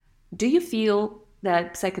Do you feel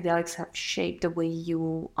that psychedelics have shaped the way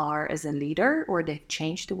you are as a leader, or they've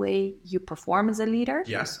changed the way you perform as a leader?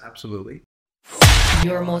 Yes, absolutely.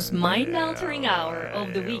 Your most mind-altering hour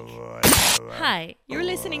of the week. Hi, you're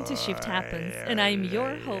listening to Shift Happens, and I'm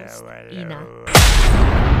your host, Ina.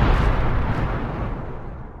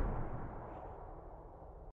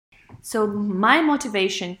 So my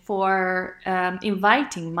motivation for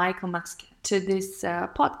inviting Michael Masket to this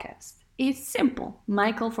podcast is simple.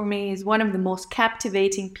 Michael, for me, is one of the most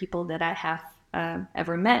captivating people that I have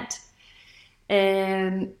ever met.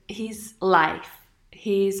 And his life,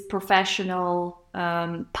 his professional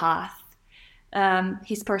path,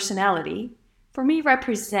 his personality, for me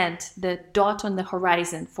represent the dot on the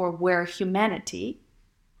horizon for where humanity,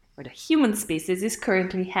 or the human species, is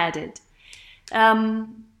currently headed.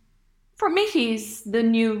 For me, he's the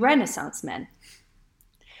new Renaissance man.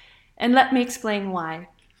 And let me explain why.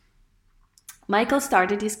 Michael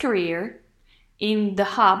started his career in the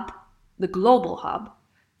hub, the global hub,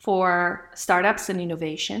 for startups and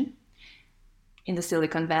innovation in the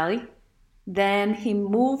Silicon Valley. Then he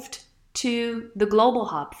moved to the global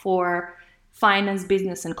hub for finance,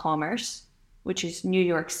 business, and commerce, which is New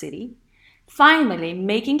York City. Finally,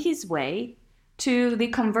 making his way to the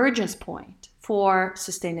convergence point for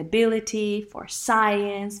sustainability, for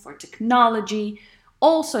science, for technology,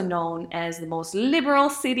 also known as the most liberal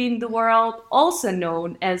city in the world, also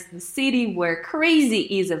known as the city where crazy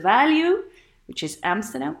is a value, which is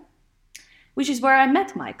Amsterdam, which is where I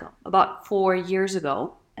met Michael about 4 years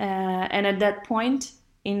ago. And at that point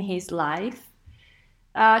in his life,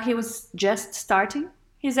 he was just starting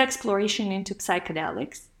his exploration into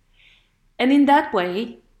psychedelics. And in that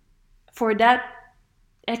way, for that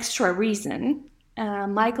extra reason,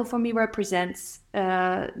 Michael for me represents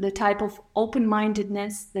the type of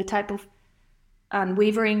open-mindedness, the type of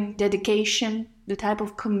unwavering dedication, the type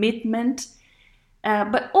of commitment,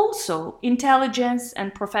 but also intelligence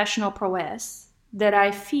and professional prowess that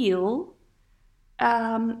I feel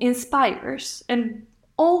inspires and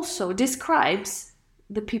also describes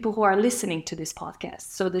the people who are listening to this podcast,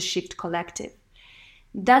 so the Shift Collective.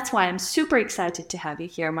 That's why I'm super excited to have you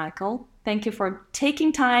here, Michael. Thank you for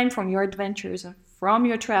taking time from your adventures and from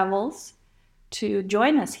your travels to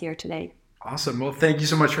join us here today. Awesome. Well, thank you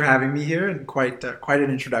so much for having me here, and quite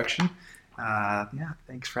an introduction.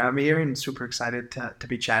 Thanks for having me here, and super excited to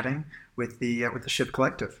be chatting with the Shift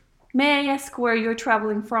Collective. May I ask where you're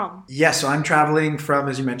traveling from? Yeah, so I'm traveling from,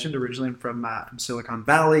 as you mentioned, originally from Silicon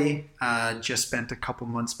Valley. Just spent a couple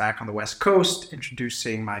months back on the West Coast,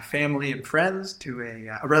 introducing my family and friends to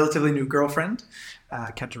a relatively new girlfriend,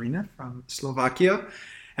 Katerina from Slovakia.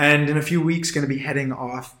 And in a few weeks, going to be heading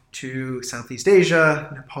off to Southeast Asia,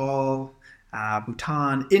 Nepal,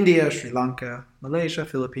 Bhutan, India, Sri Lanka, Malaysia,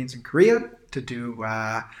 Philippines, and Korea to do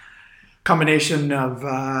combination of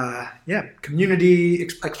community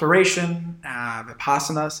exploration,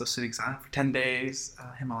 Vipassana, so sitting silent for 10 days,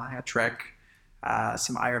 Himalaya trek,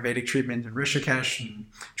 some Ayurvedic treatment in Rishikesh, and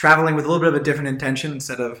traveling with a little bit of a different intention.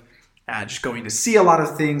 Instead of just going to see a lot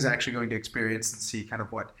of things, actually going to experience and see kind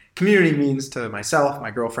of what community means to myself,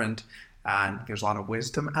 my girlfriend, and there's a lot of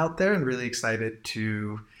wisdom out there, and really excited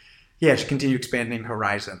to continue expanding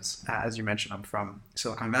horizons. As you mentioned, I'm from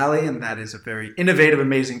Silicon Valley, and that is a very innovative,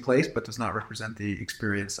 amazing place, but does not represent the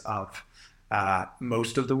experience of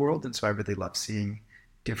most of the world. And so I really love seeing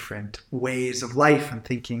different ways of life and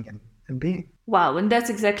thinking and being. Wow, and that's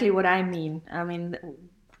exactly what I mean. I mean,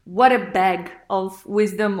 what a bag of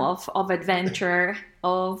wisdom, of adventure,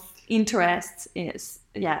 of interests is.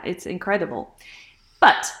 Yeah, it's incredible.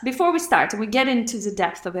 But before we start and we get into the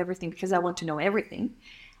depth of everything, because I want to know everything,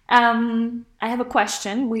 I have a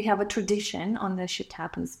question. We have a tradition on the Shit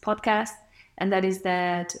Happens podcast, and that is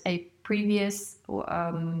that a previous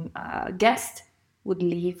guest would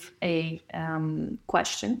leave a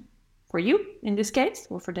question for you, in this case,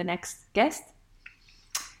 or for the next guest.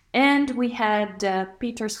 And we had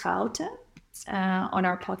Peter Schouten on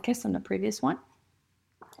our podcast, on the previous one,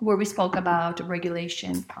 where we spoke about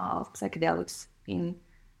regulation of psychedelics in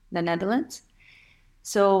the Netherlands.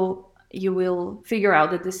 So you will figure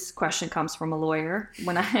out that this question comes from a lawyer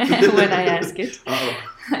when I when I ask it.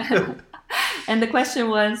 And the question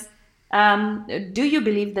was, do you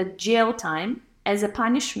believe that jail time as a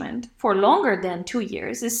punishment for longer than 2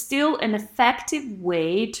 years is still an effective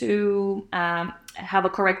way to have a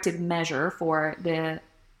corrective measure for the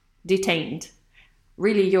detained?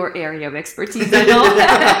 Really your area of expertise, I know.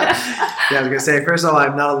 Yeah, I was going to say, first of all,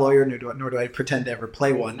 I'm not a lawyer, nor do I pretend to ever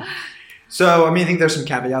play one. So, I think there's some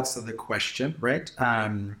caveats to the question, right?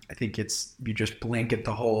 I think you just blanket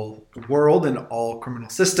the whole world and all criminal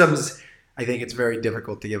systems. I think it's very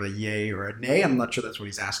difficult to give a yay or a nay. I'm not sure that's what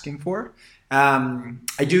he's asking for.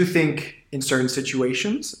 I do think in certain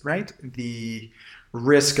situations, right, the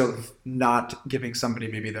risk of not giving somebody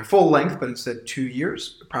maybe their full length, but instead 2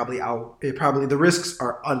 years, probably the risks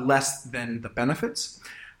are less than the benefits.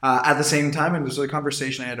 At the same time, and this was a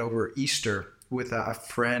conversation I had over Easter with a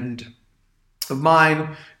friend of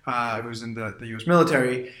mine who was in the U.S.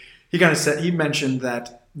 military. He mentioned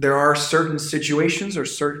that there are certain situations or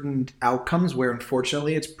certain outcomes where,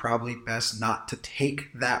 unfortunately, it's probably best not to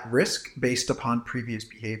take that risk based upon previous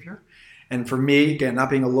behavior. And for me, again, not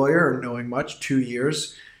being a lawyer or knowing much, 2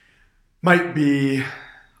 years might be a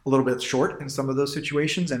little bit short in some of those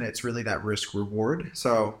situations, and it's really that risk reward.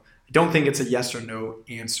 So I don't think it's a yes or no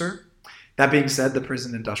answer. That being said, the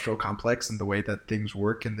prison industrial complex and the way that things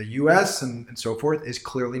work in the U.S. and so forth is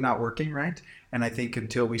clearly not working, right? And I think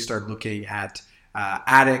until we start looking at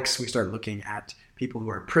addicts, we start looking at people who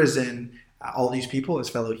are in prison, all these people as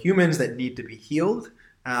fellow humans that need to be healed,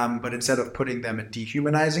 but instead of putting them and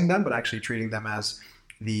dehumanizing them, but actually treating them as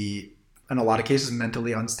in a lot of cases,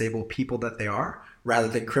 mentally unstable people that they are, rather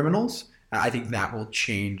than criminals, I think that will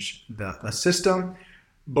change the system.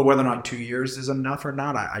 But whether or not 2 years is enough or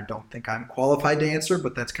not, I don't think I'm qualified to answer,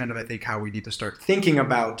 but that's kind of, I think, how we need to start thinking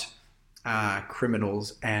about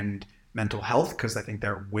criminals and mental health, because I think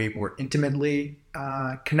they're way more intimately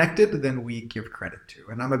connected than we give credit to.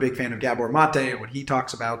 And I'm a big fan of Gabor Mate and what he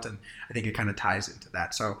talks about, and I think it kind of ties into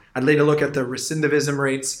that. So I'd like to look at the recidivism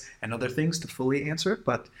rates and other things to fully answer it,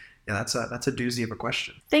 but yeah, that's a doozy of a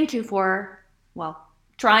question. Thank you for,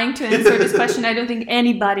 trying to answer this question. I don't think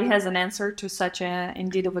anybody has an answer to such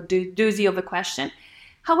indeed of a doozy of a question.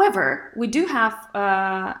 However, we do have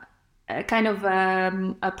a kind of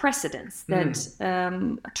a precedence that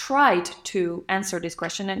tried to answer this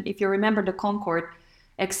question. And if you remember the Concord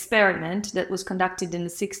experiment that was conducted in the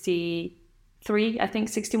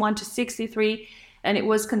 61 to 63, and it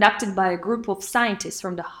was conducted by a group of scientists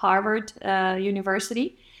from the Harvard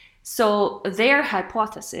University. So their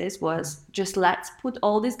hypothesis was just let's put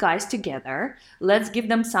all these guys together, let's give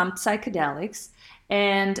them some psychedelics,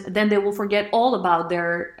 and then they will forget all about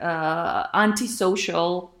their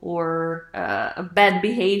antisocial or bad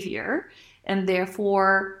behavior, and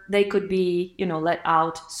therefore they could be, let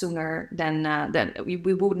out sooner than we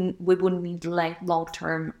wouldn't need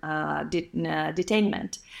long-term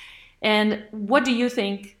detainment. And what do you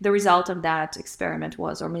think the result of that experiment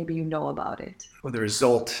was, or maybe you know about it? Well, the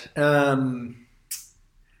result, I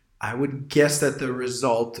would guess that the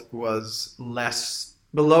result was less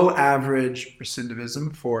below average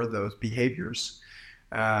recidivism for those behaviors,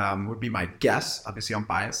 would be my guess. Obviously, I'm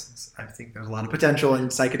biased. I think there's a lot of potential in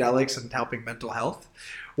psychedelics and helping mental health.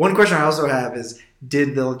 One question I also have is,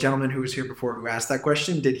 did the gentleman who was here before who asked that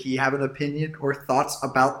question, did he have an opinion or thoughts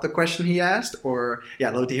about the question he asked? Or,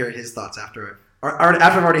 I'd love to hear his thoughts after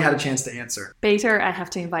I've already had a chance to answer. Peter, I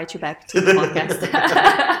have to invite you back to the podcast.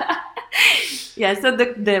 So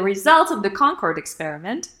the results of the Concord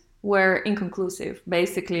experiment were inconclusive.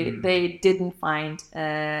 Basically, they didn't find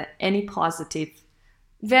any positive,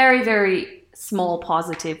 very, very small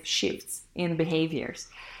positive shifts in behaviors.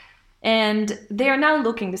 And they are now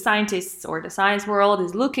the scientists or the science world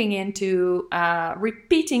is looking into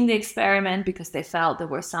repeating the experiment because they felt there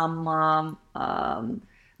were some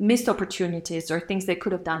missed opportunities or things they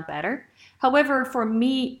could have done better. However, for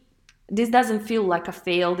me, this doesn't feel like a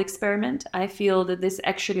failed experiment. I feel that this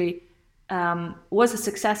actually was a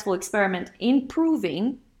successful experiment in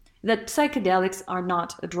proving that psychedelics are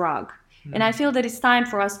not a drug. And I feel that it's time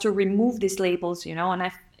for us to remove these labels,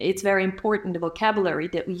 and it's very important, the vocabulary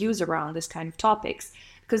that we use around this kind of topics.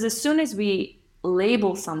 Because as soon as we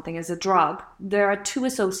label something as a drug, there are two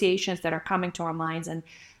associations that are coming to our minds, and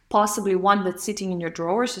possibly one that's sitting in your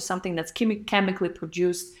drawers, so something that's chemically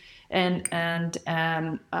produced, and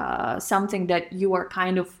something that you are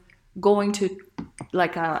kind of going to,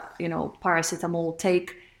 like a paracetamol,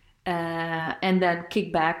 take and then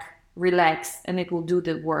kick back, relax, and it will do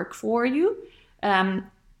the work for you. And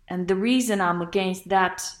the reason I'm against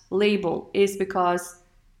that label is because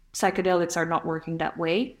psychedelics are not working that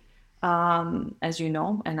way, as you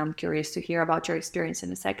know, and I'm curious to hear about your experience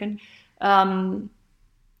in a second.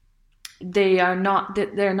 They're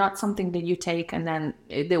not something that you take and then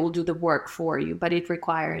they will do the work for you, but it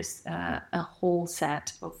requires a whole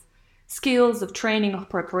set of skills, of training, of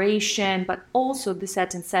preparation, but also the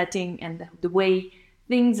setting and the way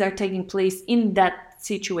things are taking place in that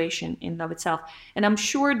situation in and of itself. And I'm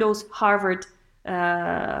sure those Harvard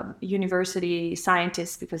University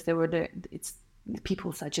scientists, because they were it's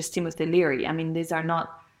people such as Timothy Leary. I mean, these are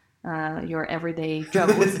not your everyday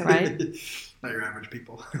Joes, right? Not your average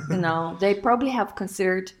people. No, they probably have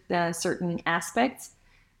considered certain aspects,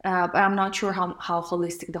 but I'm not sure how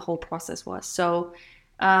holistic the whole process was. So,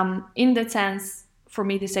 in that sense, for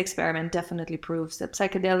me, this experiment definitely proves that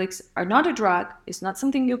psychedelics are not a drug. It's not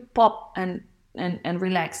something you pop and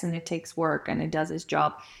relax and it takes work and it does its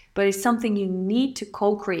job, but it's something you need to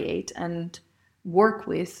co-create and work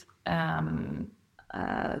with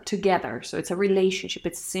together. So it's a relationship,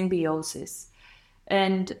 it's symbiosis.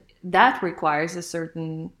 And that requires a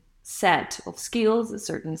certain set of skills, a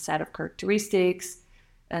certain set of characteristics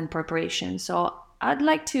and preparation. So I'd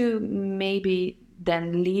like to maybe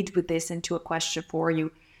then lead with this into a question for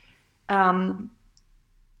you.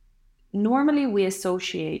 Normally we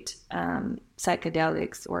associate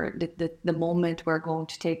psychedelics or the moment we're going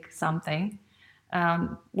to take something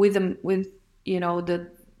with the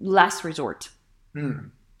last resort.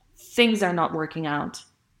 Things are not working out,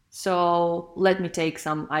 so let me take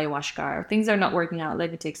some ayahuasca. Or things are not working out,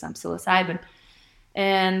 let me take some psilocybin.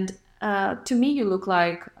 And to me, you look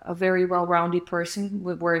like a very well-rounded person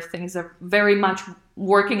where things are very much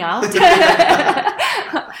working out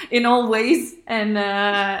in all ways and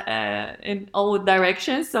in all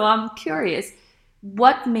directions. So I'm curious,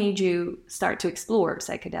 what made you start to explore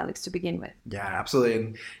psychedelics to begin with? Yeah, absolutely.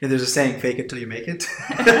 And there's a saying, fake it till you make it.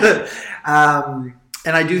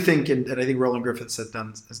 And I do think, and I think Roland Griffiths has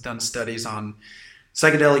done studies on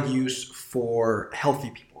psychedelic use for healthy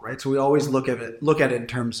people, right? So we always look at it in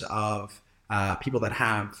terms of people that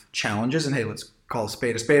have challenges. And hey, let's call a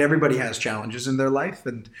spade a spade. Everybody has challenges in their life,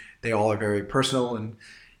 and they all are very personal and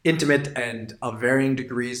intimate and of varying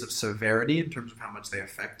degrees of severity in terms of how much they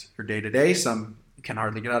affect your day to day. Some can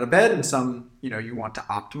hardly get out of bed, and some, you want to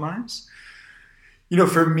optimize.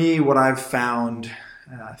 For me, what I've found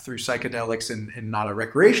through psychedelics in not a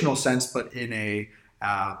recreational sense, but in a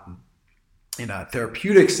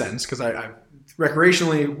therapeutic sense, because I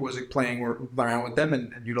recreationally was playing around with them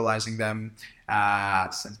and utilizing them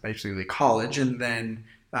since basically college, and then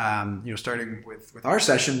starting with our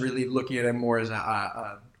session, really looking at it more as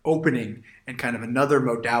a opening and kind of another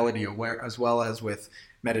modality, as well as with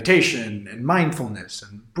meditation and mindfulness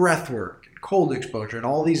and breath work and cold exposure and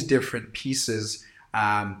all these different pieces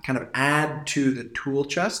kind of add to the tool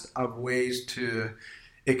chest of ways to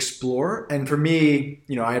explore. And for me,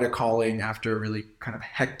 I had a calling after a really kind of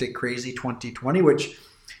hectic, crazy 2020, which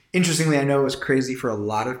interestingly, I know is crazy for a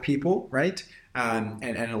lot of people, right? And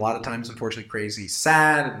a lot of times, unfortunately, crazy,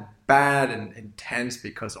 sad and bad and intense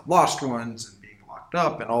because of lost ones and being locked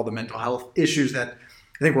up and all the mental health issues that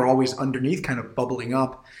I think were always underneath kind of bubbling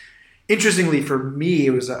up. Interestingly, for me,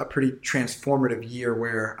 it was a pretty transformative year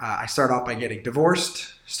where I started off by getting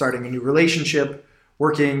divorced, starting a new relationship,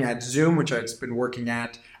 working at Zoom, which I'd been working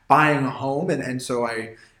at, buying a home. And so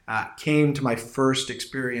I came to my first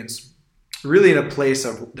experience really in a place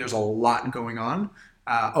of there's a lot going on.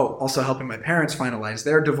 Also helping my parents finalize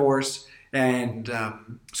their divorce. And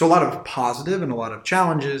so a lot of positive and a lot of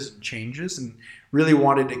challenges and changes, and really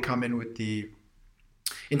wanted to come in with the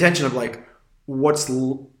intention of like, what's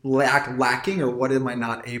lacking or what am I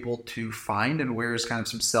not able to find, and where is kind of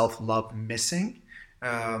some self-love missing,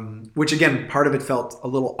 which again, part of it felt a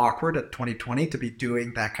little awkward at 2020 to be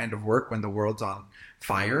doing that kind of work when the world's on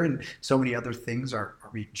fire and so many other things are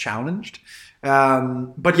being challenged.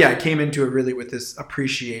 But yeah, I came into it really with this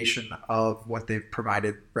appreciation of what they've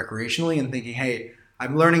provided recreationally and thinking, hey,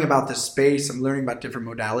 I'm learning about this space, I'm learning about different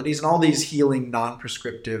modalities and all these healing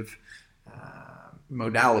non-prescriptive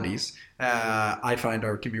modalities I find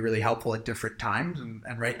can be really helpful at different times.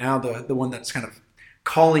 And right now, the one that's kind of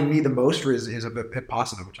calling me the most is a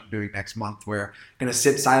Vipassana, which I'm doing next month, where I'm going to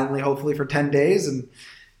sit silently, hopefully for 10 days and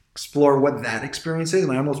explore what that experience is.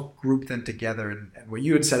 And I almost grouped them together. And what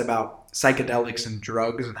you had said about psychedelics and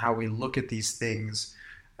drugs and how we look at these things,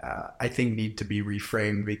 I think need to be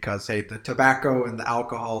reframed, because, hey, the tobacco and the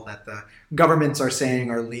alcohol that the governments are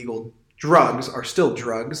saying are legal drugs are still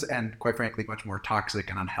drugs, and quite frankly, much more toxic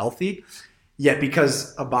and unhealthy. Yet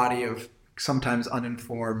because a body of sometimes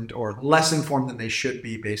uninformed or less informed than they should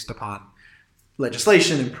be based upon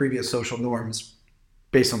legislation and previous social norms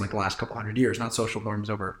based on like the last couple hundred years, not social norms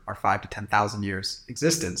over our 5,000 to 10,000 years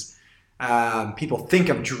existence. People think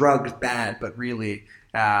of drugs bad, but really,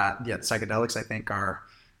 psychedelics, I think,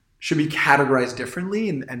 should be categorized differently,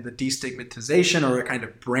 and the destigmatization or kind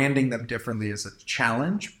of branding them differently is a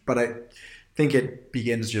challenge. But I think it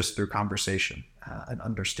begins just through conversation and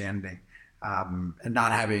understanding, and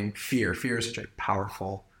not having fear. Fear is such a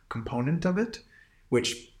powerful component of it,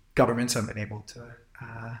 which governments have been able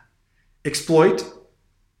to exploit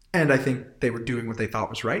And I think they were doing what they thought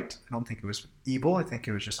was right. I don't think it was evil. I think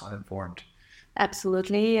it was just uninformed.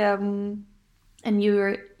 Absolutely. And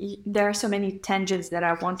there are so many tangents that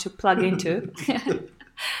I want to plug into.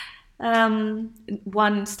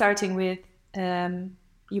 One starting with,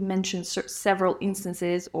 you mentioned several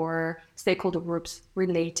instances or stakeholder groups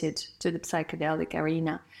related to the psychedelic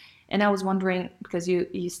arena. And I was wondering, because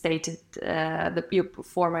you stated that your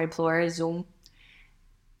former employer, Zoom,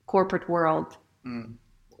 corporate world,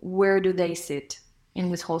 where do they sit in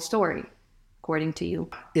this whole story, according to you?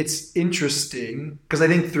 It's interesting because I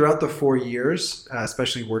think throughout the 4 years,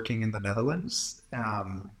 especially working in the Netherlands,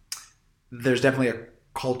 there's definitely a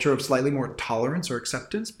culture of slightly more tolerance or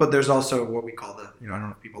acceptance, but there's also what we call the, I don't know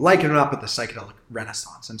if people like it or not, but the psychedelic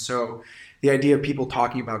renaissance. And so the idea of people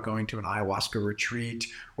talking about going to an ayahuasca retreat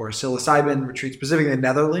or a psilocybin retreat, specifically in the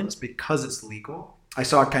Netherlands, because it's legal, I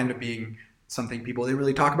saw it kind of being something people didn't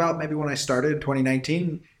really talk about maybe when I started in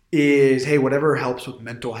 2019, is, hey, whatever helps with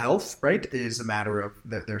mental health, right, is a matter of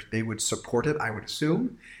that they would support it, I would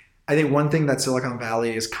assume. I think one thing that Silicon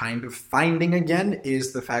Valley is kind of finding again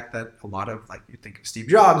is the fact that a lot of, like, you think of Steve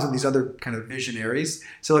Jobs and these other kind of visionaries,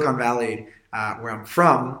 Silicon Valley, where I'm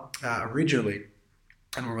from originally,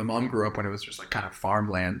 and where my mom grew up when it was just like kind of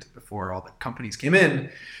farmland before all the companies came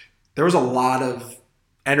in, there was a lot of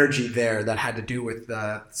energy there that had to do with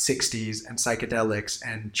the 60s and psychedelics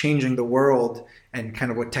and changing the world and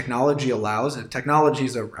kind of what technology allows. And technology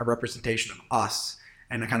is a representation of us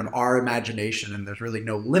and a kind of our imagination, and there's really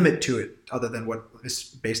no limit to it other than what is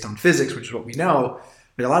based on physics, which is what we know.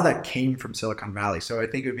 But a lot of that came from Silicon Valley. So I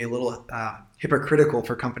think it would be a little hypocritical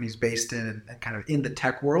for companies based in and kind of in the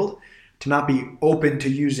tech world to not be open to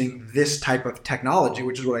using this type of technology,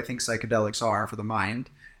 which is what I think psychedelics are for the mind,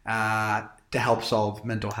 to help solve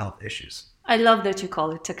mental health issues. I love that you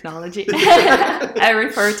call it technology. I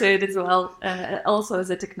refer to it as well, also as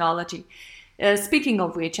a technology. Speaking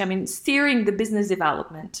of which, I mean, steering the business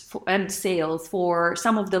development and sales for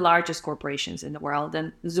some of the largest corporations in the world,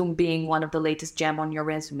 and Zoom being one of the latest gem on your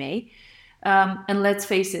resume. And let's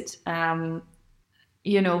face it,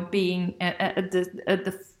 being at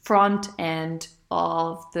the front end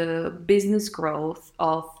of the business growth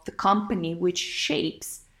of the company, which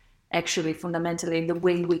shapes actually fundamentally the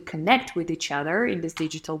way we connect with each other in this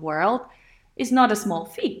digital world, is not a small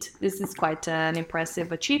feat. This is quite an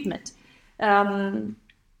impressive achievement. For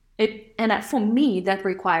me, that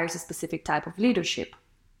requires a specific type of leadership,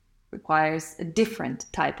 requires a different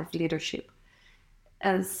type of leadership.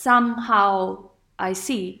 Somehow I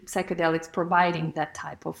see psychedelics providing that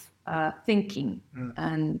type of thinking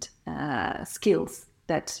and skills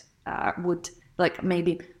that would, like,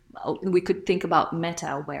 maybe we could think about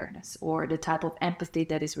meta-awareness or the type of empathy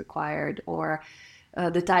that is required or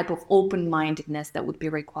the type of open-mindedness that would be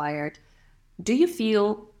required. Do you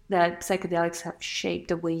feel that psychedelics have shaped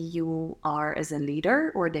the way you are as a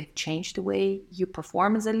leader, or they've changed the way you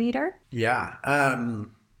perform as a leader? Yeah.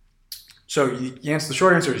 So the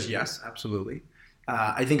short answer is yes, absolutely.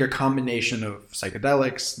 I think a combination of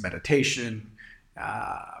psychedelics, meditation,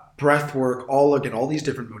 breath work, all these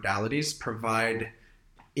different modalities provide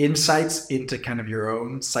insights into kind of your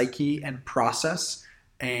own psyche and process.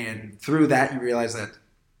 And through that, you realize that,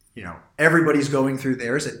 everybody's going through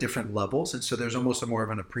theirs at different levels. And so there's almost more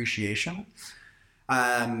of an appreciation.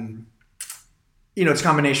 It's a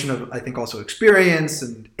combination of, I think, also experience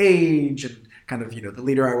and age and kind of, the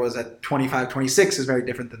leader I was at 25, 26 is very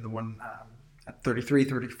different than the one at 33,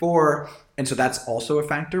 34. And so that's also a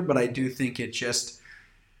factor. But I do think it just,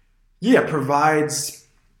 provides,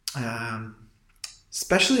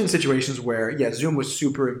 especially in situations where, Zoom was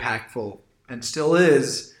super impactful and still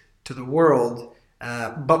is to the world.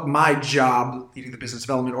 But my job leading the business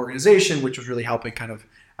development organization, which was really helping kind of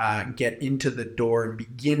get into the door and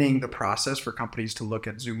beginning the process for companies to look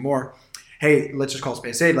at Zoom more. Hey, let's just call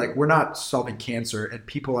space aid. Like, we're not solving cancer and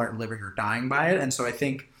people aren't living or dying by it. And so I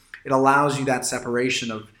think it allows you that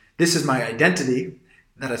separation of, this is my identity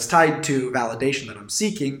that is tied to validation that I'm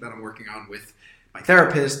seeking, that I'm working on with my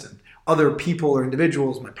therapist and other people or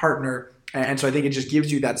individuals, my partner. And so I think it just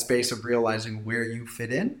gives you that space of realizing where you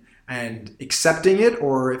fit in and accepting it,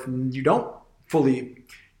 or if you don't fully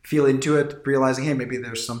feel into it, realizing, hey, maybe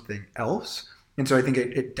there's something else. And so I think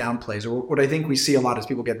it downplays, or what I think we see a lot is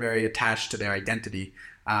people get very attached to their identity.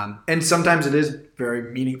 And sometimes it is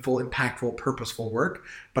very meaningful, impactful, purposeful work.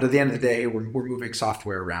 But at the end of the day, we're moving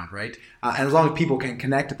software around, right? And as long as people can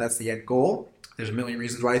connect, if that's the end goal, there's a million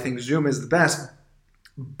reasons why I think Zoom is the best.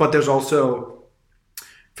 But there's also,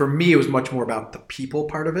 for me, it was much more about the people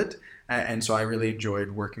part of it. And so I really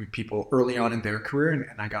enjoyed working with people early on in their career.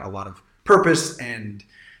 And I got a lot of purpose and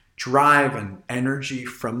drive and energy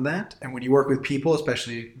from that. And when you work with people,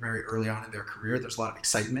 especially very early on in their career, there's a lot of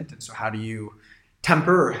excitement. And so how do you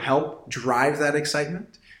temper or help drive that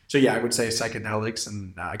excitement? So yeah, I would say psychedelics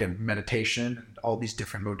and again, meditation and all these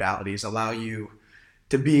different modalities allow you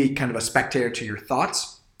to be kind of a spectator to your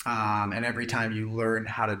thoughts. And every time you learn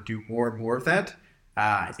how to do more and more of that,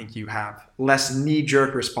 I think you have less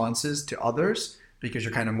knee-jerk responses to others because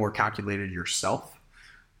you're kind of more calculated yourself.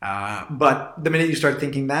 But the minute you start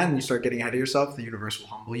thinking that and you start getting ahead of yourself, the universe will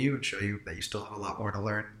humble you and show you that you still have a lot more to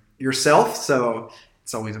learn yourself. So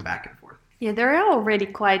it's always a back and forth. Yeah, there are already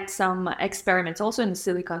quite some experiments also in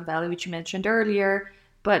Silicon Valley, which you mentioned earlier,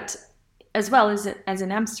 but as well as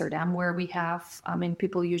in Amsterdam, where we have,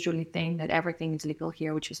 people usually think that everything is legal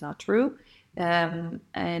here, which is not true.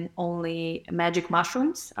 And only magic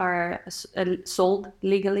mushrooms are sold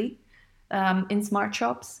legally in smart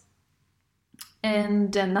shops.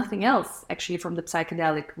 And nothing else, actually, from the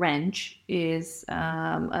psychedelic range is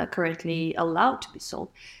currently allowed to be sold.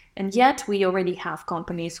 And yet we already have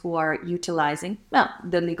companies who are utilizing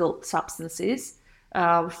the legal substances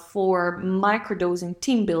for microdosing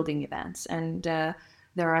team building events. And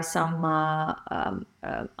there are some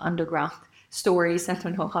underground stories, I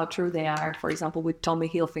don't know how true they are, for example, with Tommy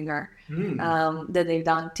Hilfiger, that they've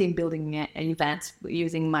done team building events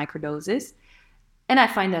using microdoses. And I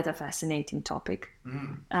find that a fascinating topic.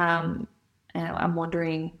 And I'm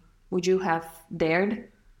wondering, would you have dared,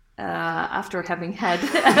 after having had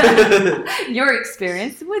your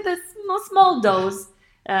experience with a small dose,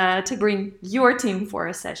 to bring your team for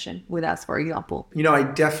a session with us, for example? I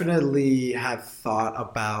definitely have thought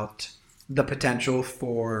about the potential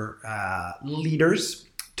for leaders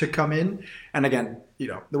to come in. And again,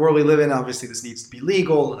 the world we live in, obviously this needs to be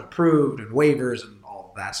legal and approved and waivers and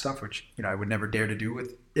all that stuff, which, I would never dare to do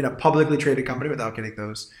in a publicly traded company without getting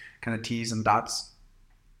those kind of T's and dots,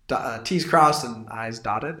 T's crossed and I's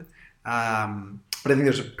dotted. But I think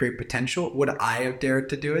there's a great potential. Would I have dared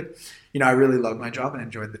to do it? I really loved my job and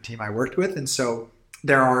enjoyed the team I worked with. And so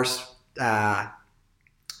there are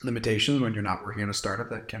limitations when you're not working in a startup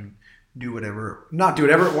that can not do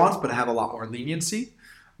whatever it wants, but have a lot more leniency.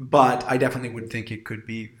 But I definitely would think it could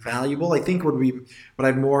be valuable. I think what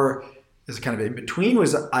I'd more is kind of in between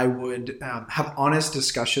was I would have honest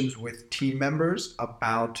discussions with team members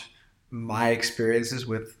about my experiences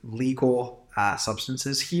with legal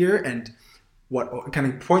substances here and what kind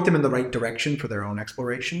of point them in the right direction for their own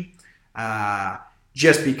exploration.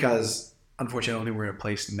 Just because, unfortunately, we're in a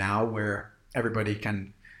place now where everybody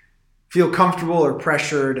can feel comfortable or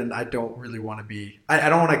pressured, and I don't really want to be. I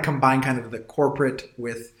don't want to combine kind of the corporate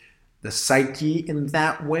with the psyche in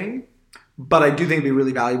that way. But I do think it'd be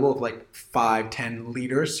really valuable if like 5-10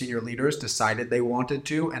 leaders, senior leaders, decided they wanted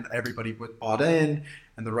to, and everybody would bought in,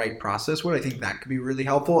 and the right process would. I think that could be really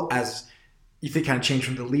helpful as you think kind of change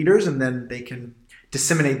from the leaders, and then they can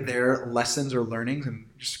disseminate their lessons or learnings and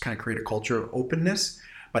just kind of create a culture of openness.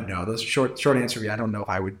 But no, the short answer, I don't know if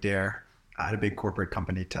I would dare at a big corporate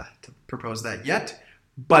company to propose that yet.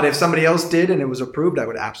 But if somebody else did and it was approved, I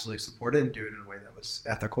would absolutely support it and do it in a way that was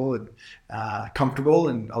ethical and comfortable,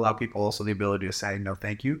 and allow people also the ability to say no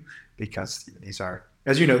thank you, because these are,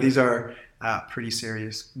 as you know, these are pretty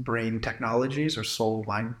serious brain technologies or soul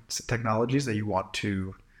mind technologies that you want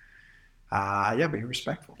to be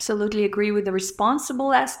respectful. Absolutely agree with the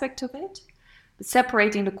responsible aspect of it. But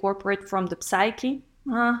separating the corporate from the psyche,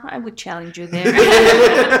 I would challenge you there.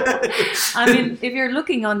 I mean, if you're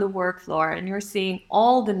looking on the work floor and you're seeing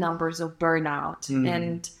all the numbers of burnout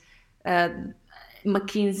and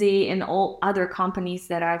McKinsey and all other companies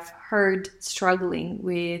that I've heard struggling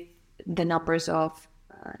with the numbers of,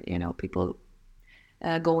 people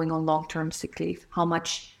going on long-term sick leave, how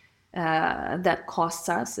much that costs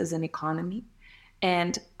us as an economy,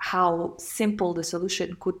 and how simple the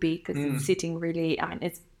solution could be, because it's sitting really,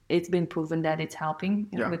 it's been proven that it's helping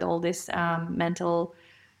with all this mental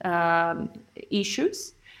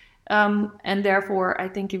issues. And therefore, I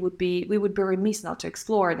think we would be remiss not to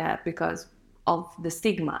explore that because of the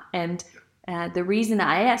stigma. And the reason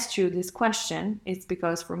I asked you this question is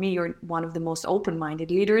because for me, you're one of the most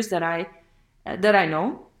open-minded leaders that I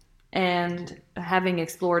know. And having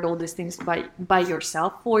explored all these things by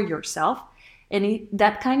yourself, for yourself, and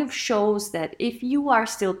that kind of shows that if you are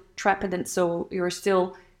still trepidant, so you're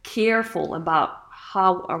still careful about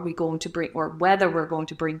how are we going to bring, or whether we're going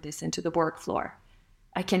to bring this into the work floor,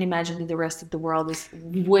 I can imagine that the rest of the world is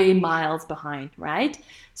way miles behind, right?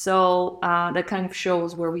 So that kind of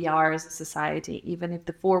shows where we are as a society. Even if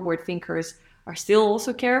the forward thinkers are still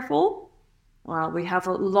also careful, well, we have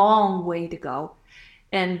a long way to go.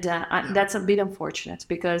 And that's a bit unfortunate,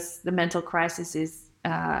 because the mental crisis is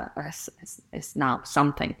is now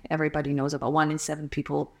something everybody knows about. 1 in 7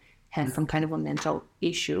 people have some kind of a mental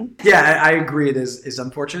issue. Yeah, I agree. It is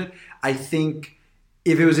unfortunate. I think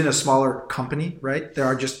if it was in a smaller company, right, there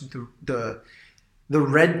are just the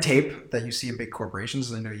red tape that you see in big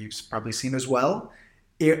corporations. I know you've probably seen as well.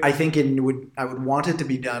 I think I would want it to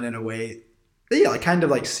be done in a way, yeah, like kind of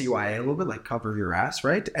like CYA a little bit, like cover your ass,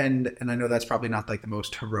 right? And I know that's probably not like the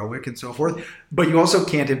most heroic and so forth, but you also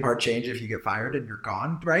can't impart change if you get fired and you're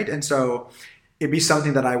gone, right? And so it'd be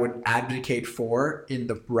something that I would advocate for in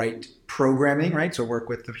the right programming, right? So work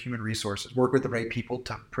with the human resources, work with the right people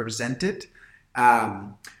to present it.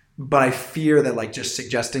 But I fear that like just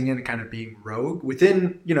suggesting it and kind of being rogue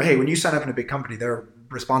within, hey, when you sign up in a big company, there are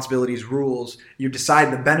responsibilities, rules, you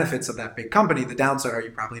decide the benefits of that big company. The downside are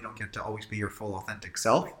you probably don't get to always be your full authentic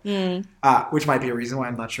self, which might be a reason why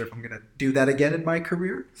I'm not sure if I'm going to do that again in my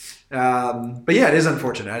career. But yeah, it is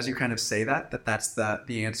unfortunate as you kind of say that's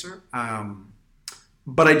the answer.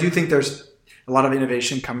 But I do think there's a lot of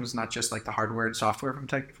innovation comes not just like the hardware and software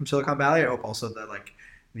from Silicon Valley. I hope also that like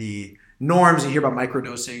the norms you hear about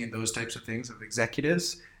microdosing and those types of things of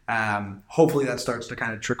executives. Hopefully that starts to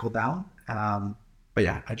kind of trickle down. But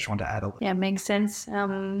yeah, I just wanted to add a little. Yeah, makes sense.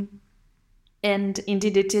 And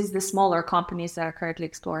indeed, it is the smaller companies that are currently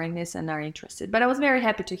exploring this and are interested. But I was very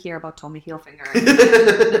happy to hear about Tommy Hilfiger.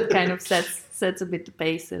 That kind of sets a bit the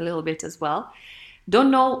pace a little bit as well.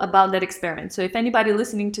 Don't know about that experiment. So if anybody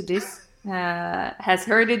listening to this has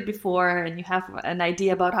heard it before and you have an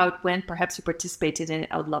idea about how it went, perhaps you participated in it,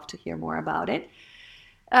 I would love to hear more about it.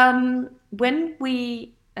 When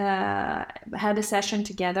we had a session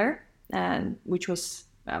together, which was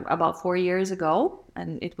about 4 years ago,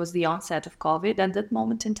 and it was the onset of COVID at that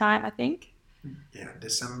moment in time, I think. Yeah,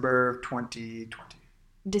 December 2020.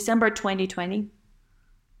 December 2020.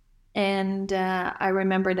 And I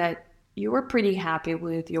remember that you were pretty happy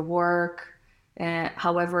with your work.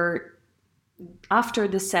 However, after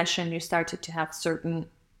the session, you started to have certain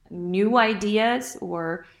new ideas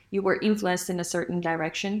or you were influenced in a certain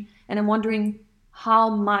direction. And I'm wondering how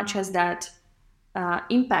much has that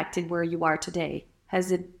impacted where you are today?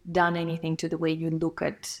 Has it done anything to the way you look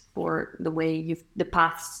at or the way the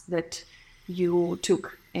paths that you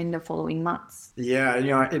took in the following months? Yeah,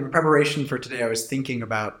 in preparation for today, I was thinking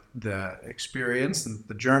about the experience and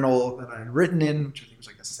the journal that I had written in, which I think was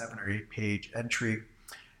like a 7 or 8 page entry.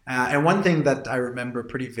 And one thing that I remember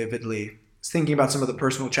pretty vividly is thinking about some of the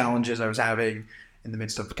personal challenges I was having in the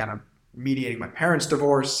midst of kind of mediating my parents'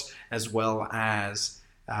 divorce, as well as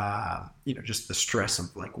just the stress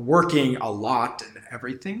of like working a lot and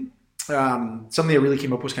everything. Something that really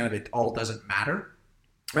came up was kind of it all doesn't matter,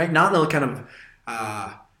 right? Not in a kind of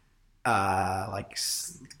like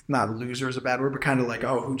not loser is a bad word, but kind of like,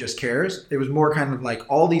 oh, who just cares? It was more kind of like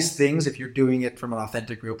all these things, if you're doing it from an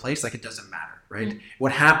authentic, real place, like it doesn't matter, right? Mm-hmm.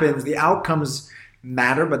 What happens, the outcomes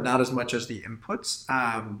matter, but not as much as the inputs.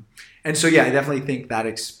 And so, yeah, I definitely think that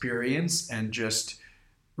experience and just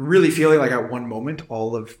really feeling like at one moment,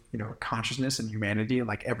 all of, consciousness and humanity and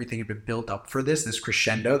like everything had been built up for this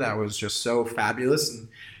crescendo that was just so fabulous. And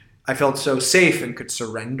I felt so safe and could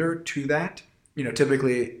surrender to that,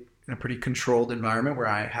 typically in a pretty controlled environment where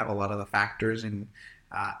I have a lot of the factors in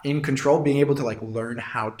control, being able to like learn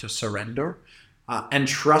how to surrender and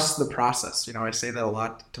trust the process. I say that a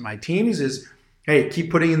lot to my teams is, hey, keep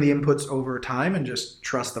putting in the inputs over time and just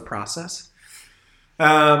trust the process.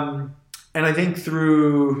 And I think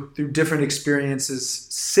through different experiences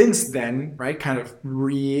since then, right, kind of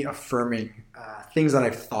reaffirming things that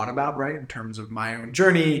I've thought about, right, in terms of my own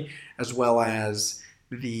journey, as well as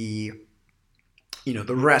the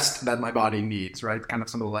rest that my body needs, right, kind of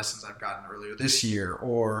some of the lessons I've gotten earlier this year,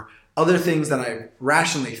 or other things that I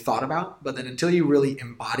rationally thought about, but then until you really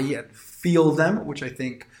embody and feel them, which I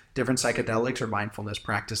think different psychedelics or mindfulness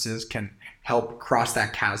practices can help cross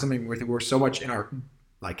that chasm. I mean, we're so much in our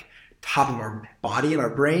like top of our body and our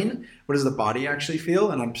brain. What does the body actually feel?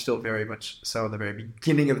 And I'm still very much so in the very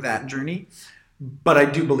beginning of that journey. But I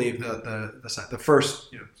do believe the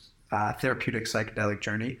first therapeutic psychedelic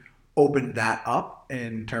journey opened that up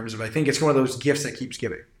in terms of, I think it's one of those gifts that keeps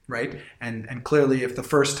giving, right? And clearly if the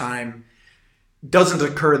first time doesn't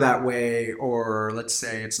occur that way, or let's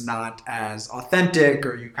say it's not as authentic,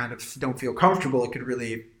 or you kind of don't feel comfortable, it could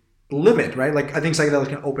really limit, right? Like I think psychedelics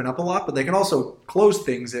can open up a lot, but they can also close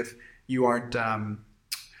things if you aren't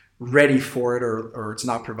ready for it, or it's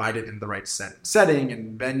not provided in the right setting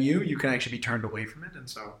and venue. You can actually be turned away from it. And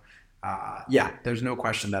so, there's no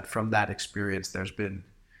question that from that experience, there's been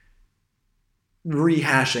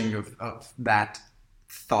rehashing of that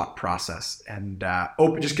thought process, and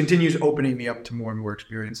just continues opening me up to more and more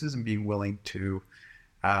experiences and being willing to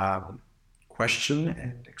question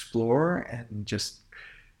and explore and just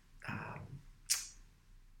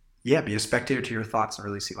be a spectator to your thoughts and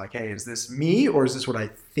really see like, hey, is this me or is this what I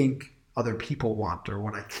think other people want or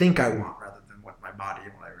what I think I want rather than what my body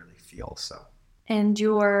and what I really feel. So. And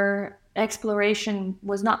your exploration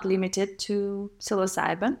was not limited to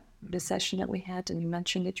psilocybin, the session that we had, and you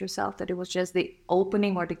mentioned it yourself, that it was just the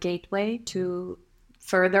opening or the gateway to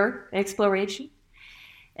further exploration.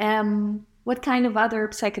 What kind of other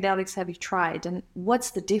psychedelics have you tried, and what's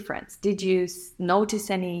the difference? Did you notice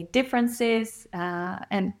any differences?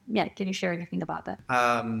 And can you share anything about that?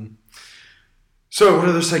 So what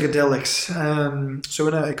other psychedelics? So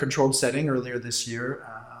in a controlled setting earlier this year,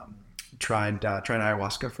 tried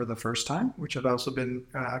ayahuasca for the first time, which I've also been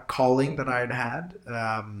calling that I had,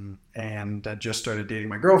 and just started dating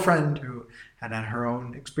my girlfriend who had her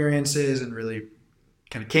own experiences and really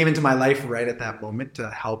kind of came into my life right at that moment to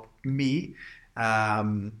help me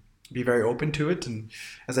be very open to it. And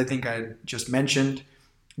as I think I just mentioned,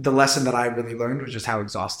 the lesson that I really learned was just how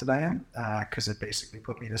exhausted I am, because it basically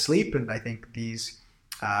put me to sleep. And I think these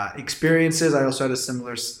experiences, I also had a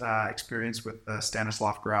similar experience with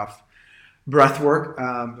Stanislav Grof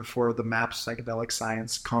breathwork before the MAPS Psychedelic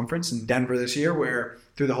Science Conference in Denver this year, where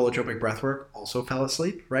through the holotropic breathwork also fell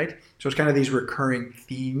asleep, right? So it's kind of these recurring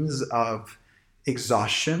themes of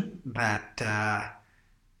exhaustion that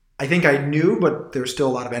I think I knew, but there's still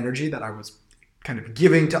a lot of energy that I was kind of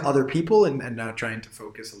giving to other people and now trying to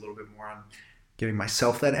focus a little bit more on giving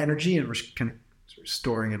myself that energy and kind of sort of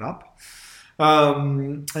storing it up.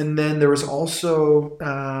 And then there was also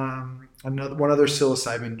one other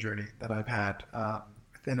psilocybin journey that I've had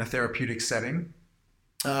in a therapeutic setting,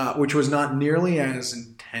 which was not nearly as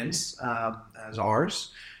intense as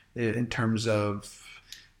ours in terms of,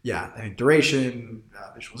 I think duration,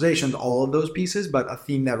 visualizations, all of those pieces. But a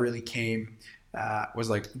theme that really came was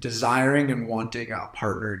like desiring and wanting a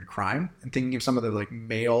partner in crime, and thinking of some of the like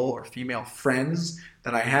male or female friends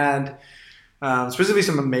that I had, specifically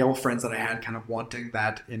some of the male friends that I had, kind of wanting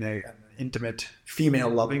that in an intimate female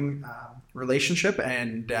loving relationship.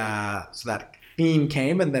 And so that theme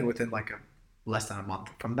came, and then within like less than a month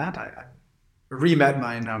from that, I re-met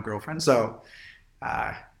my now girlfriend. So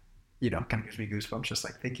kind of gives me goosebumps just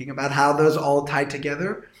like thinking about how those all tie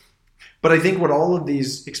together. But I think what all of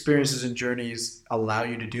these experiences and journeys allow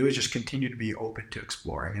you to do is just continue to be open to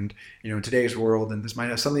exploring. And, in today's world, and this might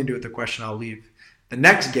have something to do with the question I'll leave the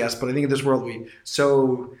next guest, but I think in this world we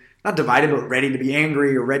so not divided, but ready to be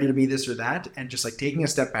angry or ready to be this or that. And just like taking a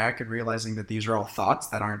step back and realizing that these are all thoughts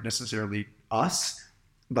that aren't necessarily us.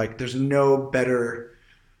 Like there's no better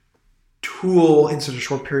tool in such a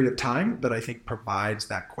short period of time that I think provides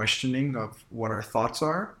that questioning of what our thoughts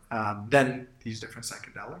are than these different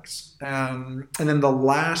psychedelics. And then the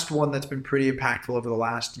last one that's been pretty impactful over the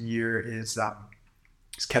last year is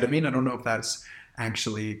ketamine. I don't know if that's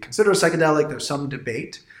actually considered a psychedelic. There's some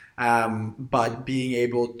debate, but being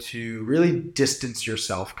able to really distance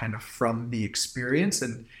yourself kind of from the experience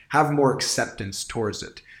and have more acceptance towards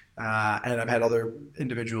it. And I've had other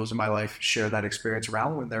individuals in my life share that experience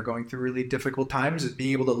around when they're going through really difficult times, is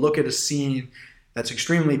being able to look at a scene that's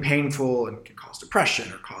extremely painful and can cause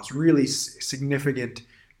depression or cause really significant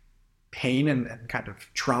pain and kind of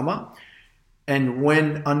trauma. And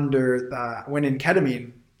when in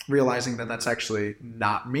ketamine, realizing that that's actually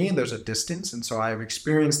not me, and there's a distance. And so I've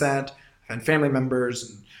experienced that. I've had family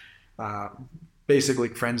members and basically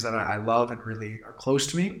friends that I love and really are close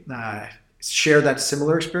to me share that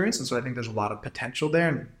similar experience. And so I think there's a lot of potential there.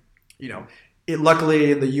 And, it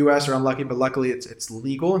luckily in the US, or unlucky, but luckily it's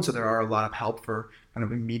legal. And so there are a lot of help for kind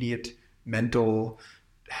of immediate mental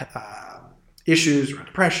issues around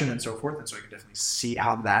depression and so forth. And so I can definitely see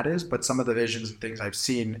how that is. But some of the visions and things I've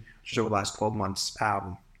seen just over the last 12 months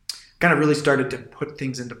kind of really started to put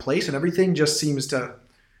things into place, and everything just seems to,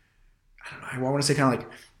 I want to say kind of like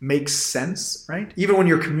makes sense, right? Even when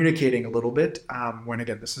you're communicating a little bit, when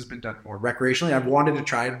again, this has been done more recreationally, I've wanted to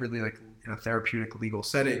try it really like in a therapeutic legal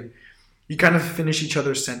setting. You kind of finish each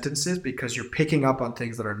other's sentences because you're picking up on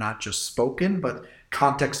things that are not just spoken, but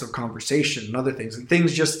context of conversation and other things. And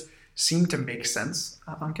things just seem to make sense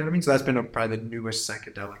on ketamine. So that's been probably the newest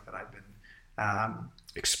psychedelic that I've been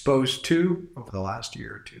exposed to over the last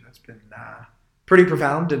year or two. That's been pretty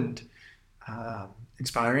profound and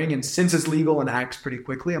inspiring. And since it's legal and acts pretty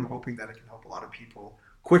quickly, I'm hoping that it can help a lot of people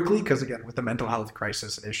quickly, because again, with the mental health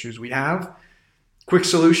crisis and issues we have, quick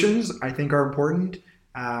solutions I think are important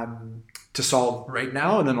to solve right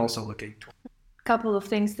now, and then also looking to a couple of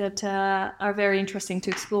things that are very interesting to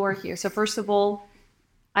explore here. So first of all,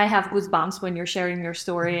 I have goosebumps when you're sharing your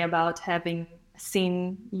story about having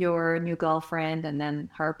seeing your new girlfriend and then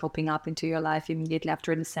her popping up into your life immediately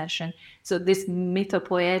after the session. So this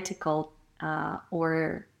mythopoetical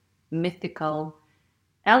or mythical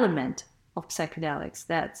element of psychedelics,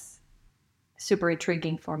 that's super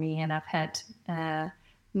intriguing for me. And I've had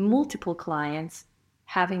multiple clients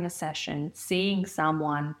having a session, seeing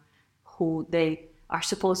someone who they are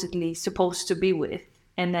supposedly supposed to be with,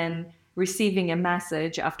 and then receiving a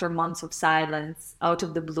message after months of silence out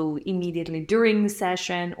of the blue, immediately during the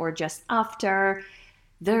session or just after.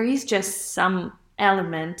 There is just some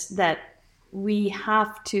element that we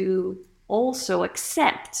have to also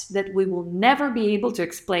accept that we will never be able to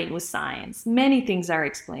explain with science. Many things are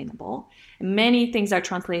explainable, many things are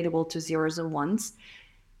translatable to zeros and ones,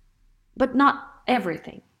 but not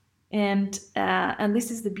everything. And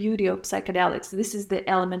this is the beauty of psychedelics. This is the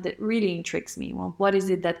element that really intrigues me. Well, what is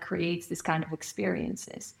it that creates this kind of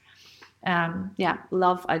experiences? I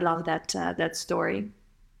love that story,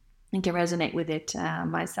 and can resonate with it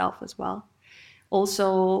myself as well.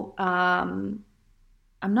 Also, I'm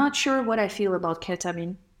not sure what I feel about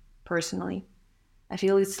ketamine personally. I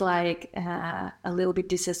feel it's like a little bit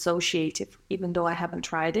disassociative, even though I haven't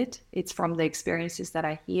tried it. It's from the experiences that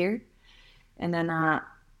I hear. And then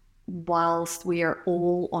whilst we are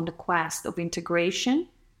all on the quest of integration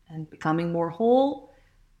and becoming more whole,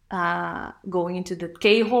 going into the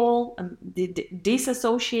K-hole and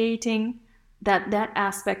disassociating, that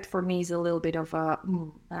aspect for me is a little bit of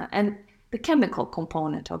and the chemical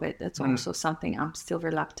component of it, that's also something I'm still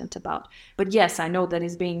reluctant about. But yes, I know that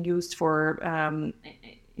it's being used for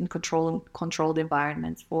in controlled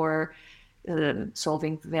environments for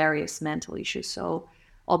solving various mental issues. So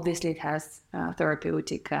obviously it has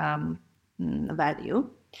therapeutic value.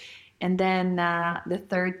 And then the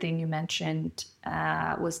third thing you mentioned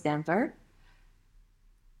was Denver.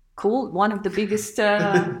 Cool. One of the biggest,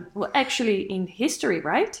 well, actually in history,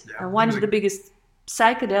 right? Yeah, one of the biggest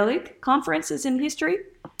psychedelic conferences in history.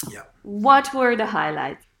 Yeah. What were the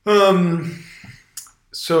highlights?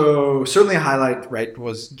 So certainly a highlight, right,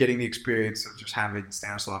 was getting the experience of just having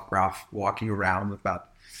Stanislav Grof walking around with about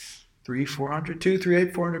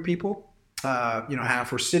 400 people.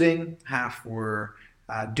 Half were sitting, half were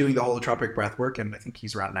doing the holotropic breath work, and I think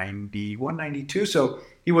he's around 91, 92. So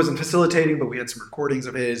he wasn't facilitating, but we had some recordings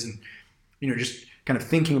of his, and just kind of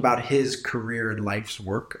thinking about his career and life's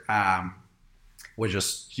work was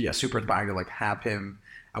just super inspiring to like have him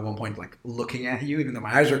at one point like looking at you, even though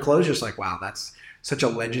my eyes are closed, just like, wow, that's such a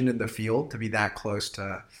legend in the field to be that close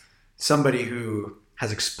to somebody who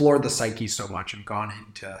has explored the psyche so much and gone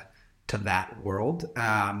into that world.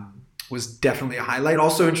 Was definitely a highlight.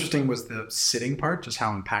 Also interesting was the sitting part, just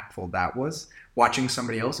how impactful that was. Watching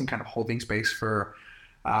somebody else and kind of holding space for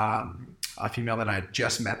a female that I had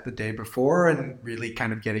just met the day before, and really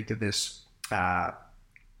kind of getting to this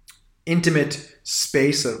intimate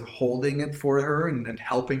space of holding it for her and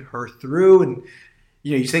helping her through. And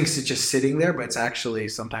you think it's just sitting there, but it's actually,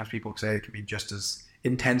 sometimes people say it can be just as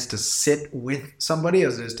intense to sit with somebody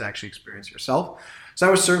as it is to actually experience yourself. So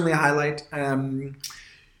that was certainly a highlight.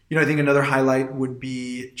 I think another highlight would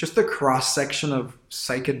be just the cross-section of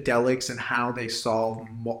psychedelics and how they solve,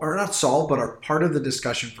 or not solve, but are part of the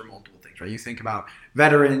discussion for multiple things, right? You think about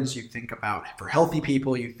veterans, you think about for healthy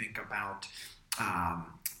people, you think about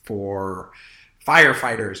for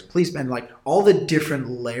firefighters, policemen, like all the different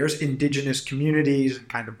layers, indigenous communities, and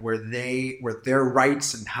kind of where their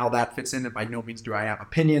rights and how that fits in. And by no means do I have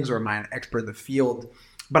opinions or am I an expert in the field,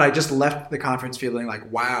 but I just left the conference feeling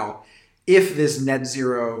like, wow, if this net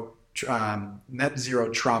zero trauma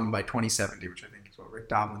by 2070, which I think is what Rick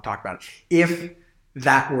Doblin talked about, if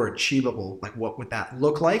that were achievable, like what would that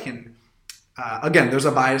look like? And again, there's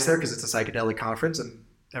a bias there because it's a psychedelic conference and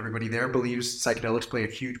everybody there believes psychedelics play a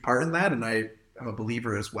huge part in that, and I am a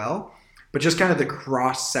believer as well. But just kind of the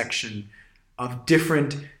cross section of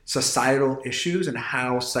different societal issues and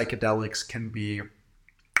how psychedelics can be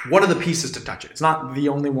one of the pieces to touch it. It's not the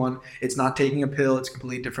only one. It's not taking a pill. It's a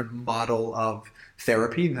completely different model of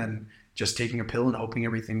therapy than just taking a pill and hoping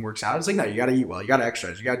everything works out. It's like, no, you got to eat well. You got to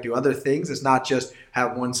exercise. You got to do other things. It's not just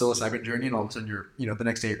have one psilocybin journey and all of a sudden you're, the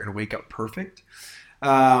next day you're going to wake up perfect.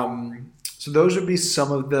 So those would be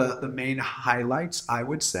some of the main highlights, I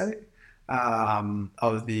would say,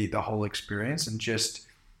 of the whole experience. And just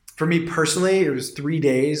for me personally, it was 3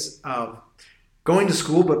 days of going to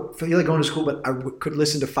school, but I could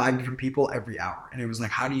listen to 5 different people every hour. And it was like,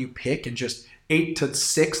 how do you pick? And just 8 to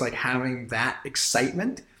 6, like having that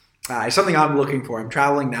excitement is something I'm looking for. I'm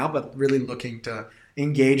traveling now, but really looking to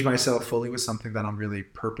engage myself fully with something that I'm really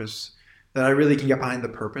purpose that I really can get behind the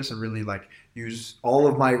purpose and really like use all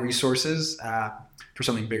of my resources for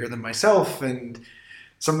something bigger than myself and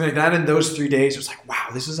something like that. In those 3 days, it was like, wow,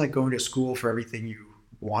 this is like going to school for everything you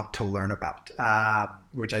want to learn about,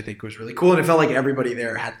 which I think was really cool. And it felt like everybody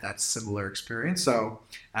there had that similar experience. So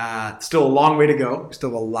still a long way to go.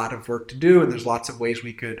 Still a lot of work to do. And there's lots of ways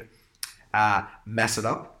we could mess it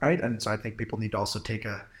up, right? And so I think people need to also take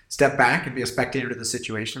a step back and be a spectator to the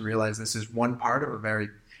situation and realize this is one part of a very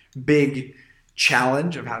big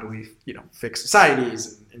challenge of how do we, fix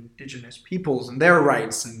societies and indigenous peoples and their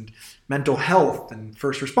rights and mental health and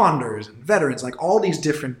first responders and veterans, like all these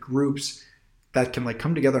different groups that can like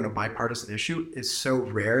come together on a bipartisan issue is so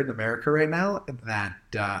rare in America right now that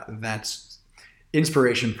that's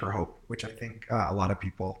inspiration for hope, which I think a lot of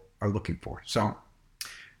people are looking for. So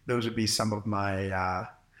those would be some of my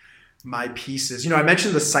my pieces. I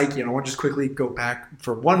mentioned the psyche, and I want to just quickly go back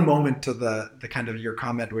for one moment to the kind of your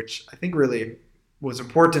comment, which I think really was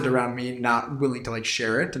important around me not willing to like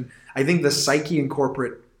share it. And I think the psyche and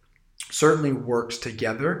corporate certainly works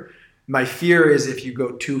together. My fear is if you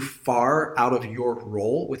go too far out of your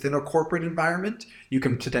role within a corporate environment, you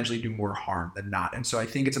can potentially do more harm than not. And so I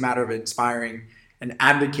think it's a matter of inspiring and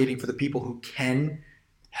advocating for the people who can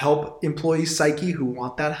help employees' psyche, who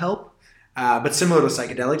want that help. But similar to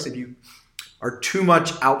psychedelics, if you are too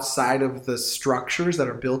much outside of the structures that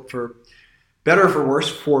are built for better or for worse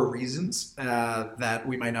for reasons that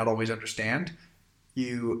we might not always understand,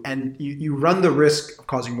 you run the risk of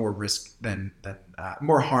causing more risk than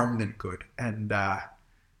more harm than good. And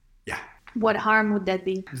What harm would that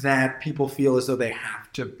be? That people feel as though they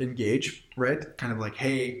have to engage, right? Kind of like,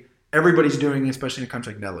 hey, everybody's doing it, especially in a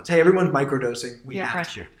country like Netherlands. Hey, everyone's microdosing. We have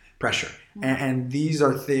pressure. Pressure. And these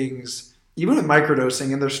are things, even with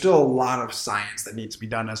microdosing, and there's still a lot of science that needs to be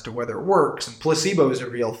done as to whether it works. And placebo is a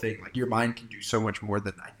real thing. Like your mind can do so much more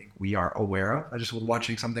than I think we are aware of. I just was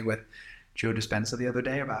watching something with Joe Dispenza the other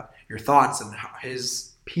day about your thoughts and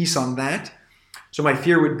his piece on that. So my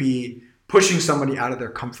fear would be pushing somebody out of their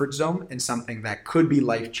comfort zone in something that could be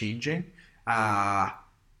life-changing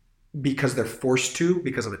because they're forced to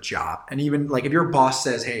because of a job. And even like if your boss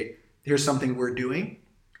says, hey, here's something we're doing,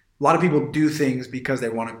 a lot of people do things because they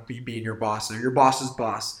want to be being your boss, or your boss's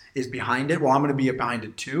boss is behind it. Well, I'm going to be behind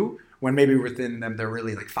it too, when maybe within them they're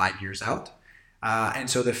really like 5 years out. And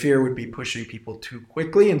so the fear would be pushing people too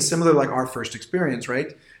quickly. And similar like our first experience,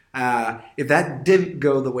 right? If that didn't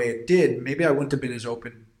go the way it did, maybe I wouldn't have been as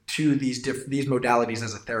open to these modalities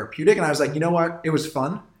as a therapeutic. And I was like, you know what? It was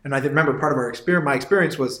fun. And I remember part of my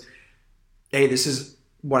experience was, hey, this is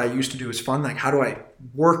what I used to do is fun. Like, how do I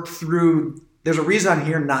work through? There's a reason I'm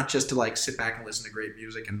here, not just to like sit back and listen to great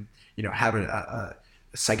music and, have a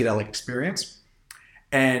psychedelic experience.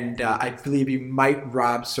 And I believe you might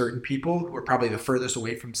rob certain people who are probably the furthest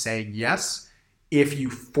away from saying yes if you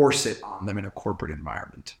force it on them in a corporate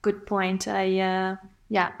environment. Good point. I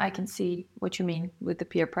can see what you mean with the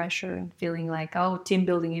peer pressure and feeling like, oh, team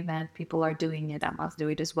building event, people are doing it, I must do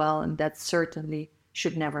it as well. And that certainly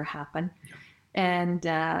should never happen. Yeah. And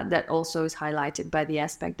that also is highlighted by the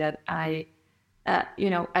aspect that I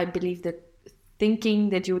believe that thinking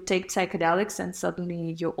that you would take psychedelics and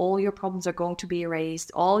suddenly all your problems are going to be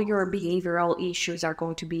erased, all your behavioral issues are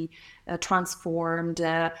going to be transformed,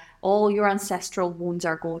 all your ancestral wounds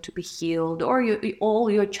are going to be healed, or all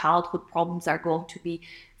your childhood problems are going to be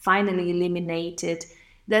finally eliminated.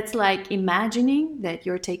 That's like imagining that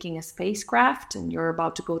you're taking a spacecraft and you're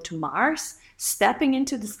about to go to Mars, stepping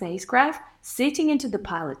into the spacecraft, sitting into the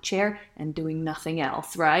pilot chair and doing nothing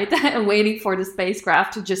else, right? And waiting for the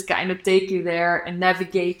spacecraft to just kind of take you there and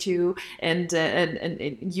navigate you and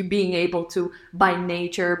you being able to, by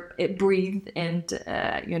nature, breathe and,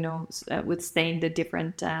 withstand the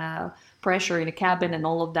different pressure in a cabin and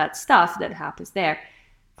all of that stuff that happens there.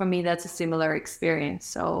 For me, that's a similar experience.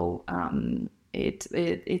 So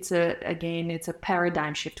it's a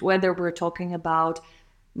paradigm shift, whether we're talking about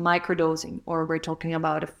microdosing or we're talking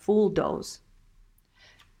about a full dose.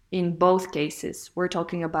 In both cases, we're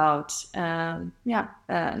talking about not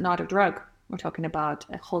a drug. We're talking about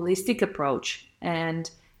a holistic approach. And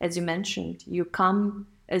as you mentioned, you come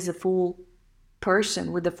as a full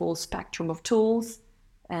person with the full spectrum of tools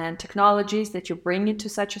and technologies that you bring into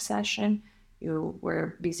such a session. You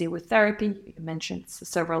were busy with therapy. You mentioned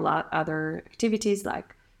several other activities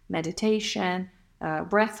like meditation,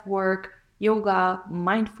 breath work, yoga,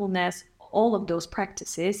 mindfulness, all of those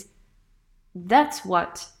practices. That's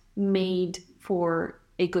what made for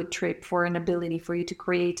a good trip, for an ability for you to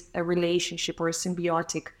create a relationship or a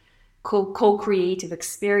symbiotic co-creative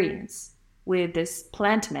experience with this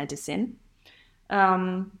plant medicine.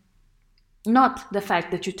 not the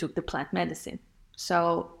fact that you took the plant medicine.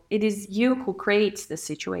 So it is you who creates the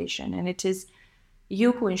situation, and it is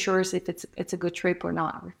you who ensures if it's a good trip or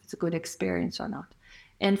not, or if it's a good experience or not.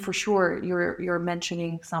 And for sure, you're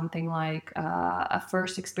mentioning something like a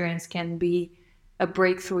first experience can be a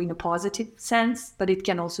breakthrough in a positive sense, but it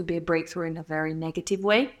can also be a breakthrough in a very negative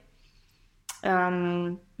way.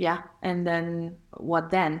 Yeah, and then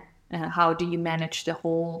what then? How do you manage the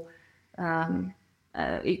whole?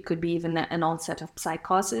 It could be even an onset of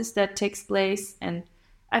psychosis that takes place, and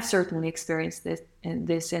I've certainly experienced this in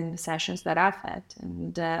the sessions that I've had,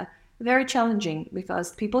 and very challenging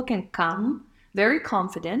because people can come very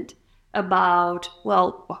confident about,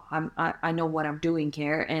 well, I know what I'm doing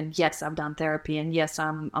here, and yes, I've done therapy, and yes,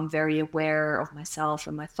 I'm very aware of myself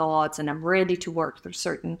and my thoughts, and I'm ready to work through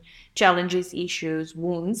certain challenges, issues,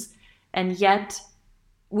 wounds, and yet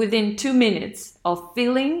within 2 minutes of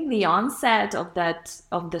feeling the onset of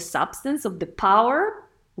the substance, of the power,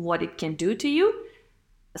 what it can do to you,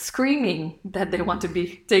 screaming that they want to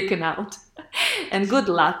be taken out. And good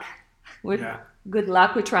luck with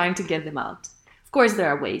trying to get them out. Of course, there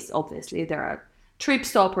are ways, obviously. There are trip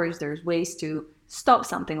stoppers, there's ways to stop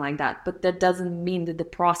something like that, but that doesn't mean that the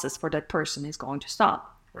process for that person is going to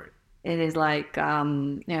stop. Right. It is like,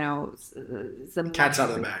 the cat's out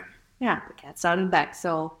of the bag. Yeah, the cat's out of the bag.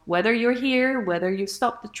 So whether you're here, whether you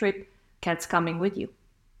stop the trip, cat's coming with you.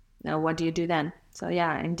 Now, what do you do then? So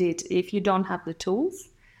yeah, indeed, if you don't have the tools,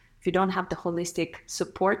 if you don't have the holistic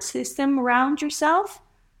support system around yourself,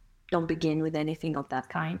 don't begin with anything of that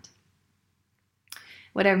kind.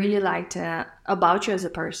 What I really liked about you as a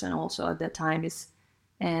person also at that time is,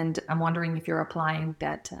 and I'm wondering if you're applying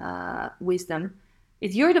that wisdom,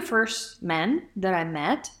 is you're the first man that I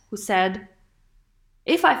met who said,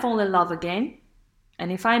 if I fall in love again,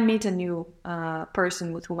 and if I meet a new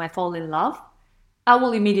person with whom I fall in love, I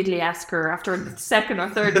will immediately ask her after the second or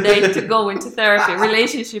third date to go into therapy,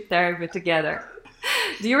 relationship therapy together.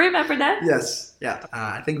 Do you remember that? Yes. Yeah.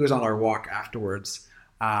 I think it was on our walk afterwards.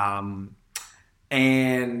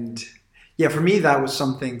 And yeah, for me, that was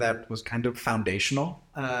something that was kind of foundational.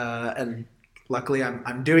 And luckily,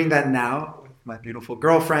 I'm doing that now with my beautiful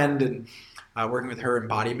girlfriend and working with her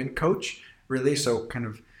embodiment coach, really. So kind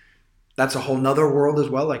of that's a whole nother world as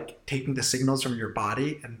well, like taking the signals from your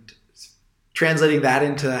body and translating that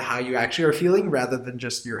into how you actually are feeling rather than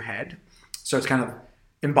just your head. So it's kind of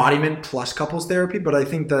embodiment plus couples therapy. But I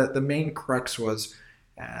think the main crux was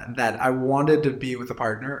that I wanted to be with a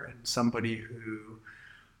partner and somebody who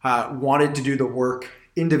wanted to do the work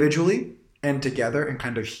individually and together and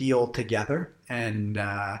kind of heal together. And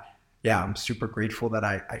I'm super grateful that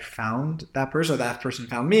I found that person, or that person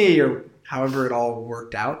found me, or however it all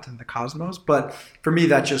worked out in the cosmos. But for me,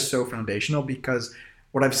 that's just so foundational, because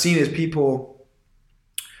what I've seen is people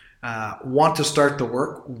want to start the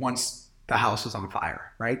work once the house is on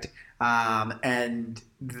fire, right? And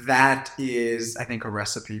that is, I think, a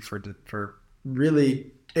recipe for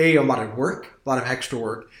really a lot of work, a lot of extra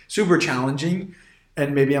work, super challenging.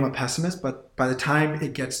 And maybe I'm a pessimist, but by the time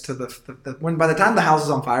it gets to by the time the house is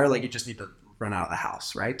on fire, like, you just need to run out of the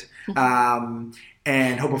house, right?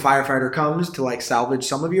 And hope a firefighter comes to like salvage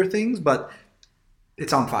some of your things, but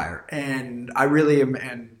it's on fire. And I really am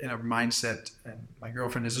in a mindset, and my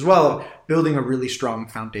girlfriend is as well, of building a really strong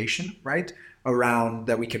foundation, right, around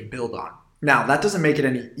that we can build on. Now, that doesn't make it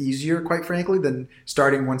any easier, quite frankly, than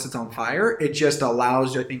starting once it's on fire. It just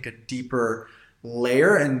allows you, I think, a deeper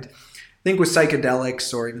layer. And I think with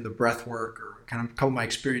psychedelics or even the breath work or kind of a couple of my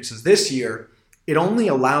experiences this year, it only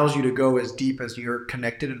allows you to go as deep as you're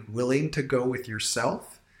connected and willing to go with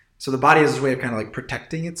yourself. So the body has this way of kind of like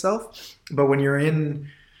protecting itself. But when you're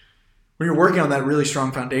working on that really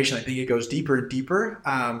strong foundation, I think it goes deeper and deeper,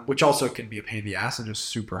 which also can be a pain in the ass and just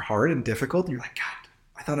super hard and difficult. And you're like, God,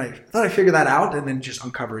 I thought I figured that out, and then just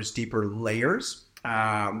uncovers deeper layers.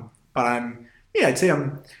 But I'd say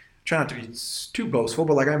I'm trying not to be too boastful,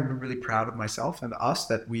 but like, I'm really proud of myself and us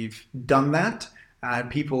that we've done that.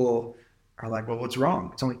 And people are like, well, what's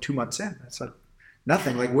wrong? It's only 2 months in. It's like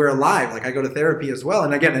nothing. Like, we're alive. Like, I go to therapy as well.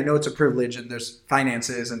 And again, I know it's a privilege and there's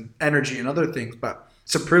finances and energy and other things, but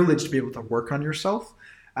it's a privilege to be able to work on yourself.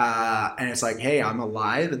 And it's like, hey, I'm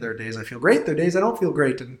alive, and there are days I feel great, there are days I don't feel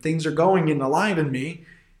great, and things are going in alive in me.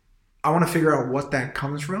 I want to figure out what that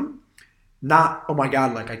comes from. Not, oh my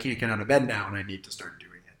God, like, I can't get out of bed now and I need to start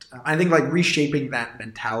doing it. I think like reshaping that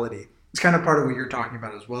mentality is kind of part of what you're talking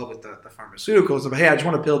about as well with the pharmaceuticals of, hey, I just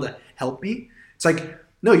want a pill to help me. It's like,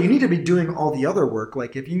 no, you need to be doing all the other work.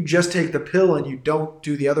 Like, if you just take the pill and you don't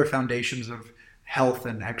do the other foundations of health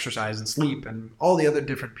and exercise and sleep and all the other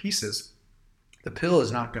different pieces, the pill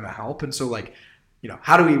is not going to help. And so, like,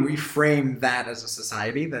 how do we reframe that as a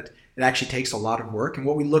society, that it actually takes a lot of work, and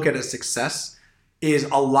what we look at as success is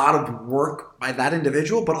a lot of work by that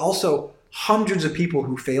individual, but also hundreds of people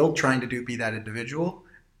who failed trying to be that individual.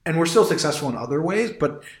 And we're still successful in other ways,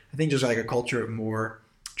 but I think there's like a culture of more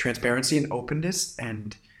transparency and openness.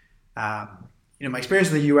 And, my experience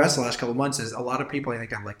in the US the last couple of months is a lot of people, I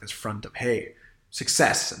think, have like this front of, hey,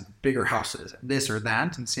 success and bigger houses and this or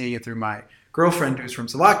that. And seeing it through my girlfriend who's from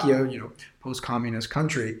Slovakia, post-communist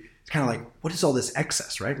country, it's kind of like, what is all this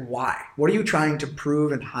excess, right? Why? What are you trying to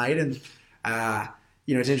prove and hide? And,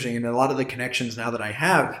 it's interesting. And a lot of the connections now that I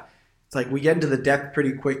have, it's like we get into the depth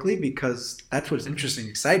pretty quickly because that's what's interesting,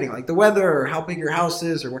 exciting. Like the weather or how big your house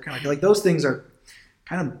is or what kind of, like those things are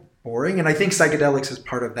kind of boring. And I think psychedelics is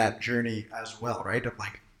part of that journey as well, right? Of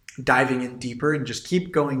like diving in deeper and just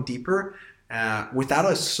keep going deeper without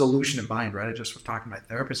a solution in mind, right? I just was talking to my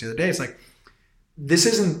therapist the other day. It's like, this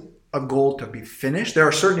isn't a goal to be finished. There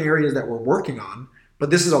are certain areas that we're working on, but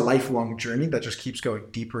this is a lifelong journey that just keeps going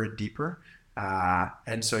deeper and deeper.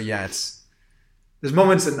 And so, there's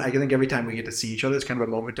moments, and I think every time we get to see each other, it's kind of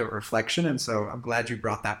a moment of reflection. And so I'm glad you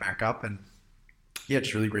brought that back up. And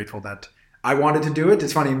just really grateful that I wanted to do it.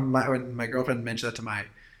 It's funny, when my girlfriend mentioned that to my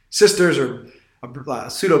sisters or a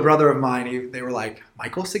pseudo brother of mine, they were like,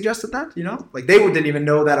 Michael suggested that, like they didn't even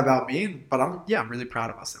know that about me. But I'm really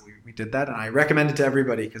proud of us that we did that. And I recommend it to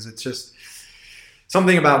everybody because it's just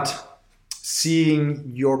something about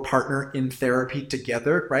seeing your partner in therapy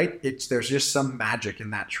together, right? There's just some magic in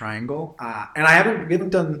that triangle. And we haven't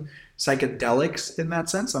done psychedelics in that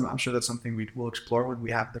sense. I'm sure that's something we'll explore when we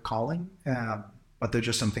have the calling. But there's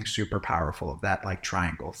just something super powerful of that, like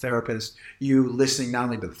triangle. Therapist, you listening not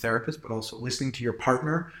only to the therapist, but also listening to your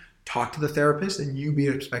partner, talk to the therapist, and you be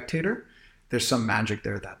a spectator. There's some magic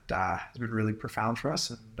there that has been really profound for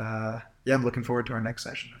us. And I'm looking forward to our next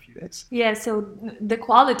session in a few days. Yeah, so the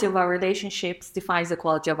quality of our relationships defines the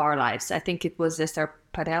quality of our lives. I think it was Esther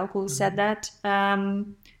Perel who said that.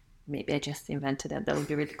 Maybe I just invented it. That would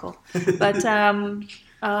be really cool. But I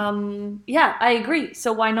agree.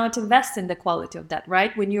 So why not invest in the quality of that,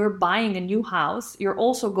 right? When you're buying a new house, you're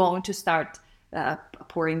also going to start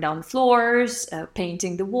pouring down floors,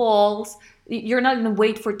 painting the walls. You're not going to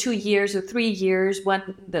wait for 2 years or 3 years when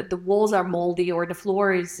the walls are moldy or the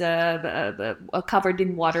floor is covered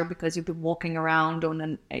in water because you've been walking around on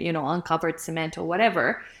an uncovered cement or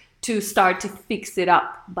whatever to start to fix it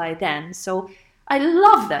up by then. So I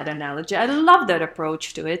love that analogy. I love that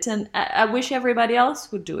approach to it, and I wish everybody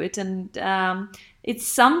else would do it. And it's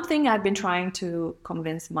something I've been trying to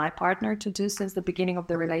convince my partner to do since the beginning of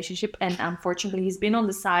the relationship. And unfortunately, he's been on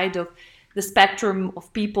the side of the spectrum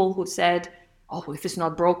of people who said, oh, if it's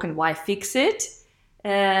not broken, why fix it?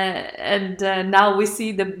 And now we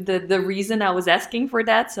see the reason I was asking for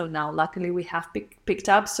that. So now, luckily, we have picked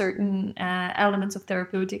up certain elements of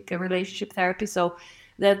therapeutic relationship therapy. So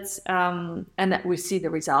that's and that we see the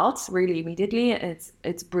results really immediately.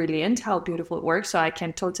 It's brilliant how beautiful it works. So I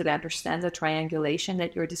can totally understand the triangulation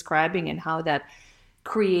that you're describing and how that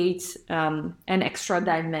creates an extra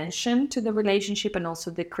dimension to the relationship, and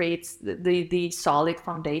also that creates the solid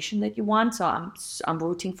foundation that you want. So I'm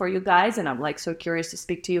rooting for you guys, and I'm like so curious to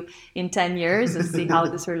speak to you in 10 years and see how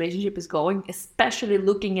this relationship is going, especially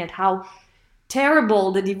looking at how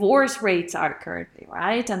terrible the divorce rates are currently,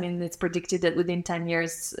 right? I mean, it's predicted that within 10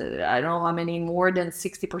 years, I don't know how many, more than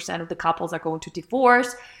 60% of the couples are going to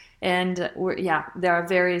divorce. And there are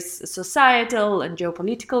various societal and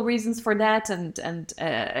geopolitical reasons for that, and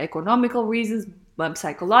economical reasons,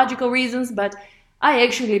 psychological reasons. But I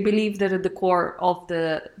actually believe that at the core of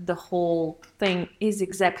the whole thing is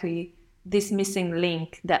exactly this missing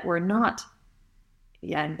link that we're not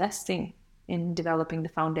investing in developing the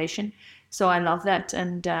foundation. So I love that,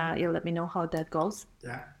 and let me know how that goes.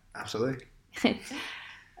 Yeah, absolutely.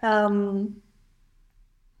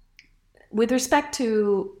 With respect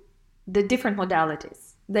to the different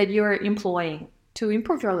modalities that you're employing to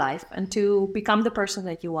improve your life and to become the person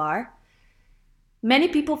that you are, many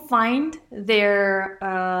people find their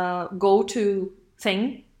go-to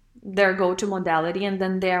thing, their go-to modality, and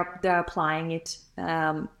then they're applying it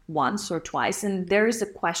once or twice. And there is a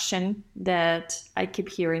question that I keep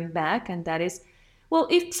hearing back, and that is, well,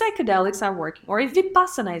 if psychedelics are working, or if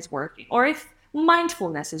Vipassana is working, or if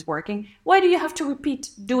mindfulness is working, why do you have to repeat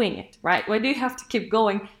doing it, right? Why do you have to keep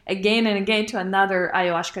going again and again to another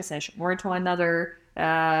ayahuasca session or to another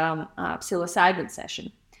psilocybin session?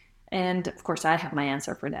 And of course, I have my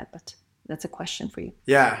answer for that, but that's a question for you.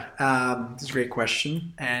 Yeah, it's a great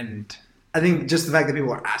question. And I think just the fact that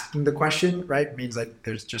people are asking the question, right, means that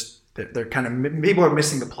they're kind of, people are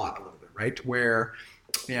missing the plot a little bit, right? Where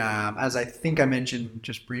Yeah, as I think I mentioned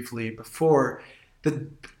just briefly before, the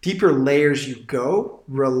deeper layers you go,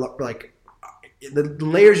 like the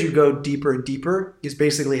layers you go deeper and deeper is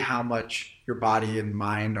basically how much your body and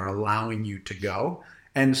mind are allowing you to go.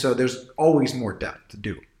 And so there's always more depth to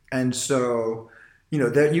do. And so,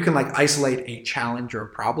 that you can like isolate a challenge or a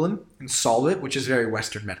problem and solve it, which is very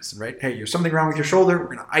Western medicine, right? Hey, there's something wrong with your shoulder. We're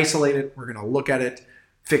going to isolate it. We're going to look at it,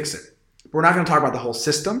 fix it. But we're not going to talk about the whole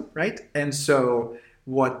system, right? And so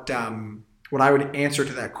what I would answer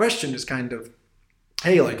to that question is kind of,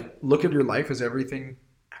 hey, like look at your life. Is everything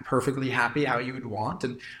perfectly happy how you would want?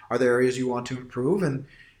 And are there areas you want to improve? And,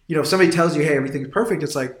 if somebody tells you, hey, everything's perfect,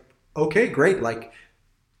 it's like, okay, great. Like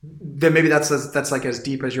then maybe that's like as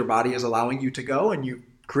deep as your body is allowing you to go, and you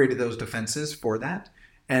created those defenses for that.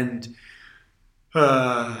 And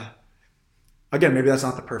again, maybe that's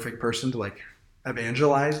not the perfect person to like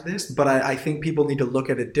evangelize this, but I think people need to look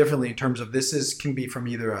at it differently in terms of can be from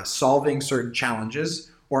either solving certain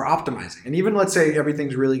challenges or optimizing. And even let's say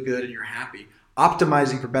everything's really good and you're happy,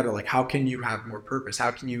 optimizing for better. Like how can you have more purpose? How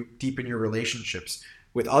can you deepen your relationships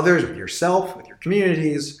with others, with yourself, with your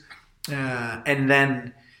communities? And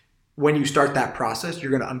then when you start that process, you're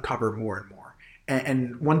going to uncover more and more.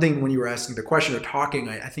 And one thing when you were asking the question or talking,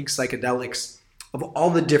 I think psychedelics, of all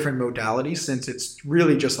the different modalities, since it's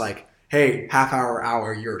really just like, hey, half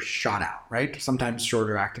hour, you're shot out, right? Sometimes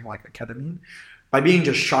shorter acting like the ketamine. By being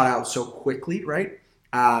just shot out so quickly, right?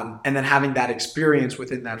 And then having that experience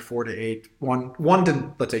within that 4 to 8, one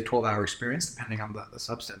to, let's say, 12-hour experience, depending on the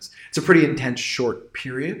substance. It's a pretty intense short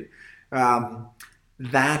period.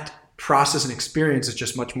 That process and experience is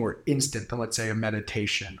just much more instant than, let's say, a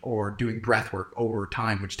meditation or doing breath work over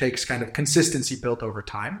time, which takes kind of consistency built over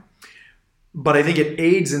time. But I think it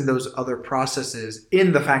aids in those other processes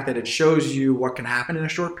in the fact that it shows you what can happen in a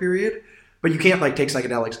short period. But you can't like take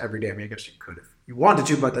psychedelics every day. I mean, I guess you could if you wanted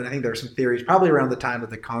to, but then I think there are some theories probably around the time of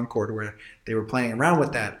the Concorde where they were playing around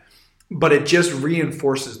with that. But it just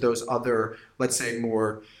reinforces those other, let's say,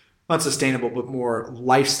 more not sustainable, but more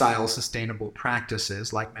lifestyle sustainable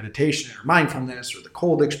practices like meditation or mindfulness or the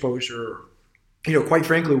cold exposure. Or, quite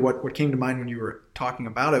frankly, what came to mind when you were talking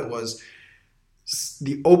about it was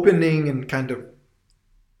the opening, and kind of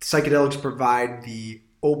psychedelics provide the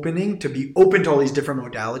opening to be open to all these different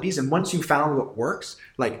modalities. And once you found what works,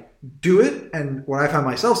 like do it. And what I found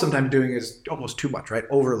myself sometimes doing is almost too much, right?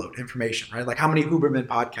 Overload information, right? Like how many Huberman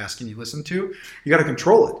podcasts can you listen to? You got to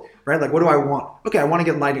control it, right? Like what do I want? Okay, I want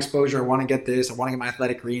to get light exposure. I want to get this. I want to get my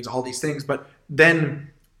athletic greens, all these things. But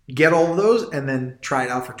then get all of those and then try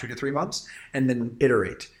it out for 2 to 3 months and then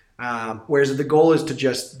iterate. Whereas if the goal is to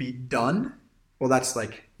just be done, well, that's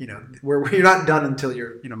like, where you're not done until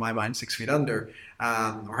you're, my mind, 6 feet under,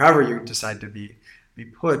 or however you decide to be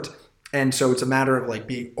put. And so it's a matter of like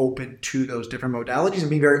being open to those different modalities and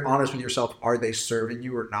being very honest with yourself. Are they serving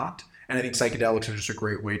you or not? And I think psychedelics are just a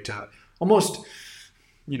great way to almost,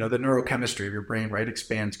 the neurochemistry of your brain, right,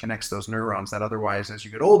 expands, connects those neurons that otherwise, as you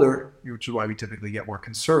get older, which is why we typically get more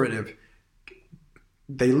conservative,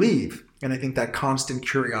 they leave. And I think that constant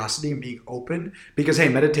curiosity and being open, because, hey,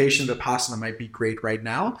 meditation, Vipassana might be great right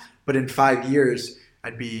now, but in 5 years,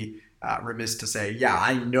 I'd be remiss to say, yeah,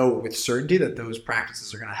 I know with certainty that those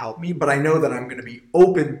practices are going to help me, but I know that I'm going to be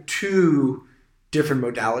open to different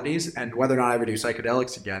modalities, and whether or not I ever do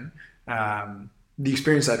psychedelics again, the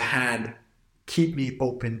experience I've had keep me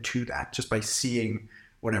open to that just by seeing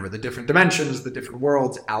whatever the different dimensions, the different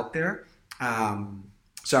worlds out there.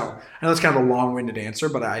 So I know it's kind of a long-winded answer,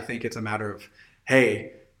 but I think it's a matter of,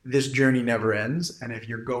 hey, this journey never ends. And if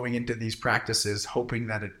you're going into these practices hoping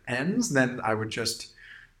that it ends, then I would just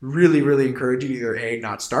really, really encourage you to either A,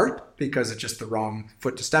 not start because it's just the wrong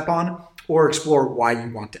foot to step on, or explore why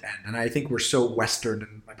you want to end. And I think we're so Western,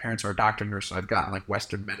 and my parents are a doctor and nurse, so I've gotten like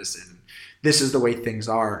Western medicine. This is the way things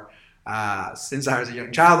are. Since I was a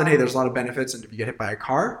young child, and hey, there's a lot of benefits, and if you get hit by a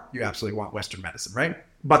car, you absolutely want Western medicine, right?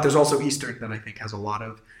 But there's also Eastern that I think has a lot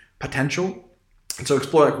of potential. And so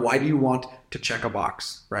explore, like, why do you want to check a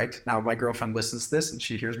box, right? Now, my girlfriend listens to this and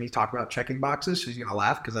she hears me talk about checking boxes. She's going to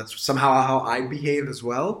laugh because that's somehow how I behave as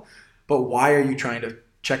well. But why are you trying to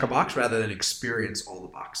check a box rather than experience all the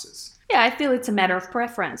boxes? Yeah, I feel it's a matter of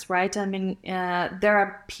preference, right? I mean, there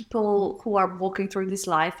are people who are walking through this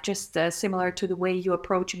life just similar to the way you're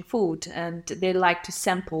approaching food, and they like to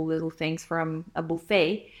sample little things from a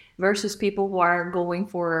buffet versus people who are going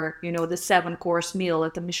for, the 7-course meal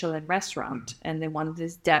at the Michelin restaurant, and they want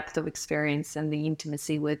this depth of experience and the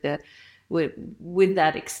intimacy with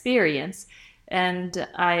that experience. And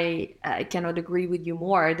I cannot agree with you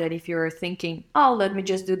more that if you're thinking, oh, let me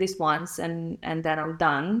just do this once and then I'm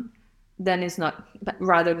done, then it's not, but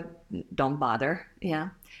rather don't bother. Yeah.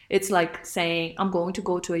 It's like saying, I'm going to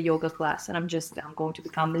go to a yoga class and I'm going to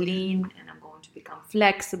become lean and I'm going to become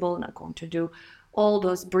flexible and I'm going to do all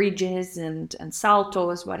those bridges and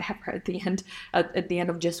saltos, whatever, at the end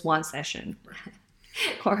of just one session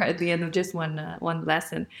or at the end of just one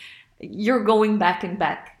lesson. You're going back and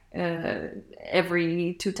back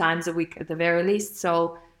every 2 times a week at the very least.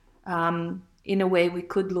 So in a way, we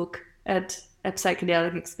could look at a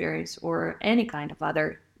psychedelic experience or any kind of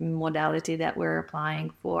other modality that we're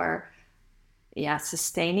applying for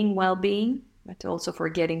sustaining well-being, but also for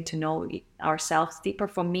getting to know ourselves deeper.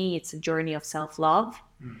 For me, it's a journey of self-love.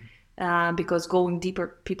 Because going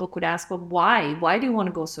deeper, people could ask, well, why do you want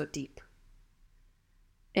to go so deep?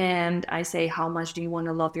 And I say, how much do you want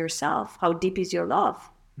to love yourself? How deep is your love?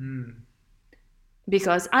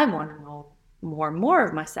 Because I want to know more and more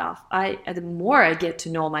of myself. The more I get to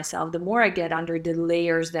know myself, the more I get under the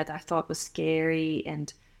layers that I thought was scary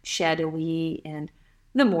and shadowy, and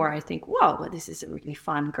the more I think, wow, well, this is a really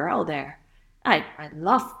fun girl there. I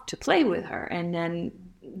love to play with her. And then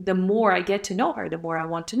the more I get to know her, the more I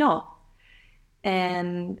want to know.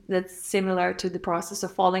 And that's similar to the process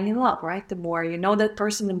of falling in love, right? The more you know that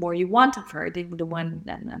person, the more you want of her. The one,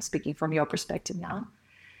 and I'm speaking from your perspective now,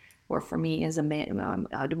 or for me as a man,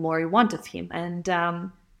 the more you want of him. And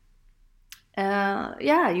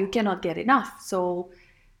you cannot get enough. So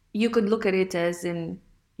you could look at it as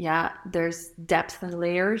there's depth and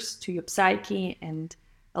layers to your psyche, and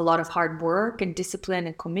a lot of hard work and discipline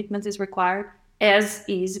and commitment is required, as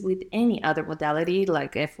is with any other modality,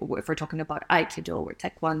 like if we're talking about Aikido or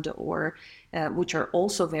Taekwondo, or which are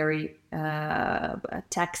also very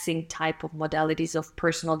taxing type of modalities of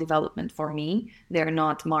personal development for me. They're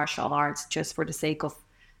not martial arts just for the sake of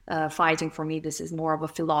fighting. For me, this is more of a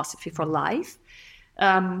philosophy for life.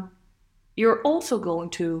 You're also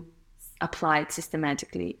going to apply it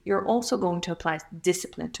systematically. You're also going to apply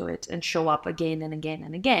discipline to it and show up again and again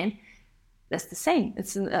and again. That's the same.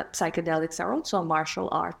 Psychedelics are also a martial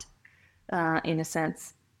art in a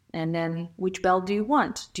sense. And then which belt do you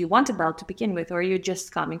want? Do you want a belt to begin with, or are you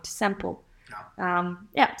just coming to sample?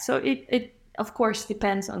 So it of course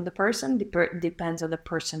depends on the person, depends on the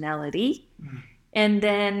personality. And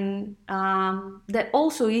then that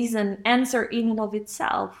also is an answer in and of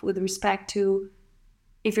itself with respect to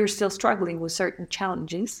if you're still struggling with certain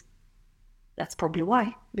challenges. That's probably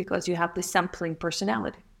why, because you have this sampling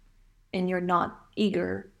personality and you're not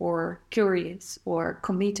eager or curious or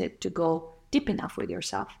committed to go deep enough with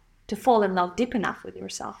yourself, to fall in love deep enough with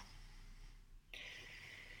yourself.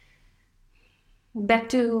 Back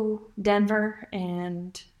to Denver,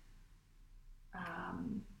 and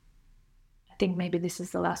I think maybe this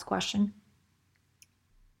is the last question.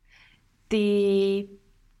 The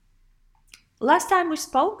last time we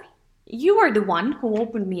spoke, you were the one who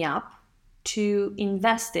opened me up to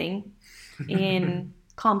investing in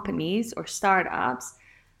companies or startups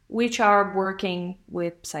which are working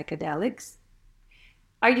with psychedelics.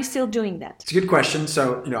 Are you still doing that? It's a good question.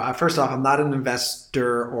 So, first off, I'm not an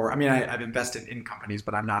investor, I've invested in companies,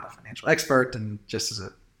 but I'm not a financial expert. And just as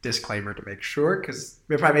a disclaimer to make sure, because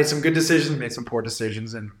we probably made some good decisions, made some poor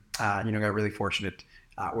decisions, and got really fortunate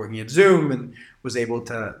working at Zoom and was able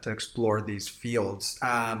to explore these fields.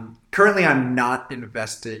 Currently, I'm not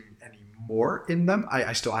investing anymore in them.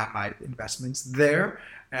 I still have my investments there.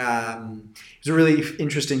 It's a really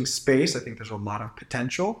interesting space. I think there's a lot of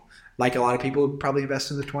potential. Like a lot of people who probably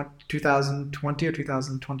invested in the 2020 or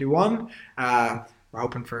 2021. We're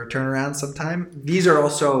hoping for a turnaround sometime. These are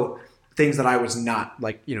also things that I was not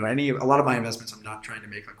a lot of my investments, I'm not trying to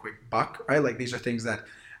make a quick buck, right? Like these are things that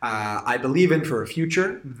I believe in for a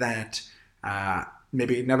future that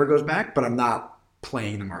maybe it never goes back, but I'm not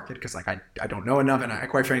playing the market because I don't know enough. And I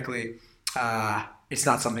quite frankly, it's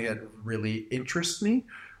not something that really interests me.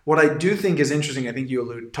 What I do think is interesting, I think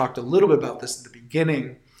you talked a little bit about this at the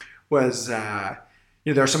beginning, was there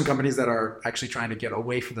are some companies that are actually trying to get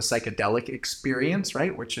away from the psychedelic experience,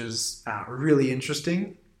 right? Which is really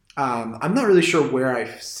interesting. I'm not really sure where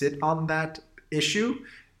I sit on that issue,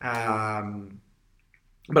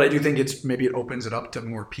 but I do think it opens it up to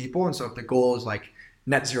more people. And so if the goal is like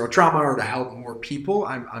net zero trauma or to help more people,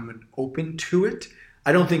 I'm open to it.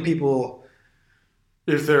 I don't think people,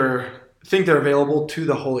 if they're available to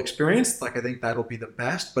the whole experience, I think that'll be the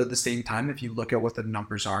best. But at the same time, if you look at what the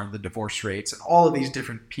numbers are and the divorce rates and all of these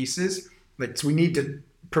different pieces, so we need to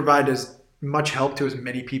provide as much help to as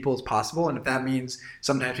many people as possible. And if that means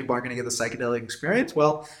sometimes people aren't going to get the psychedelic experience,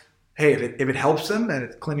 well, hey, if it helps them and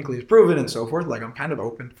it clinically is proven and so forth, I'm kind of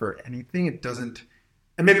open for anything. It doesn't,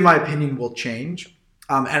 and maybe my opinion will change.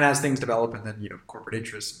 And as things develop, and then, corporate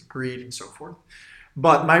interests and greed and so forth.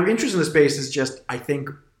 But my interest in the space is just, I think,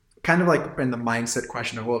 kind of like in the mindset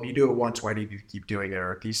question of, well, if you do it once, why do you keep doing it?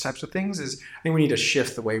 Or these types of things is, I think we need to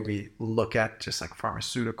shift the way we look at just like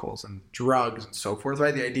pharmaceuticals and drugs and so forth,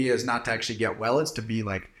 right? The idea is not to actually get well, it's to be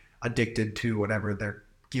like addicted to whatever they're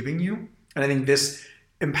giving you. And I think this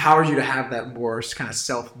empowers you to have that more kind of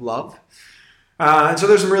self-love. And so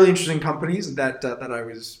there's some really interesting companies that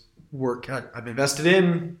I've invested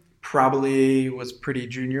in. Probably was pretty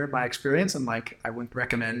junior in my experience, and like I wouldn't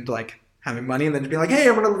recommend like having money and then be like, hey,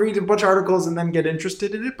 I'm going to read a bunch of articles and then get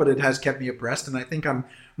interested in it. But it has kept me abreast, and I think I'm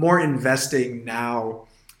more investing now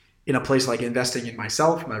in a place like investing in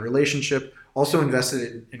myself, my relationship. Also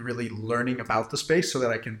invested in really learning about the space so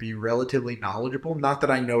that I can be relatively knowledgeable. Not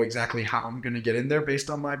that I know exactly how I'm going to get in there based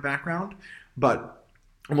on my background, but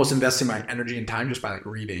almost investing my energy and time just by like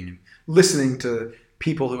reading and listening to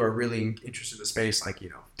people who are really interested in the space, like,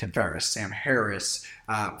 Tim Ferriss, Sam Harris,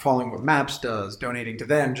 following what Maps does, donating to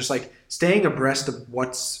them, just like staying abreast of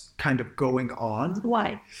what's kind of going on.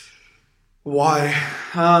 Why?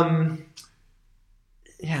 Yeah,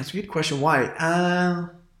 it's a good question. Why?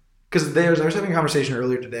 Because I was having a conversation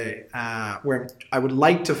earlier today where I would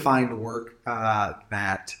like to find work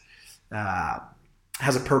that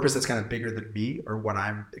has a purpose that's kind of bigger than me or what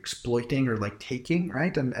I'm exploiting or like taking,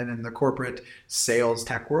 right? And in the corporate sales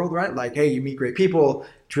tech world, right? Like, hey, you meet great people.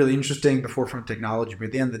 It's really interesting, the forefront of technology. But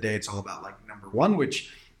at the end of the day, it's all about like number one,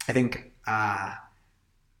 which I think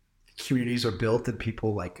communities are built and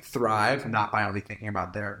people like thrive, not by only thinking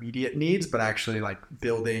about their immediate needs, but actually like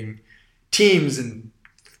building teams and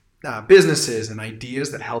businesses and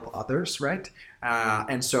ideas that help others, right?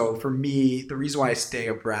 And so for me, the reason why I stay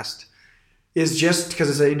abreast is just because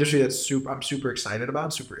it's an industry that I'm super excited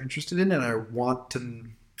about, super interested in, and I want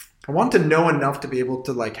to know enough to be able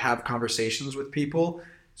to like have conversations with people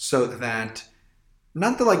so that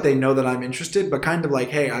not that like they know that I'm interested, but kind of like,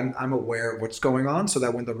 hey, I'm aware of what's going on, so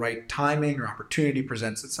that when the right timing or opportunity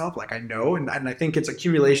presents itself, like I know, and I think it's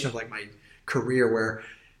accumulation of like my career where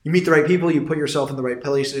you meet the right people, you put yourself in the right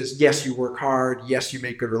places. Yes, you work hard. Yes, you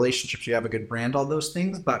make good relationships. You have a good brand, all those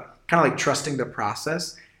things, but kind of like trusting the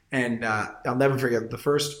process. And I'll never forget the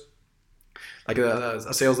first, like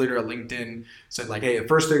a sales leader at LinkedIn said like, hey, the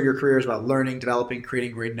first third of your career is about learning, developing,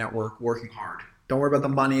 creating a great network, working hard. Don't worry about the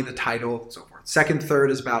money, the title, and so forth. Second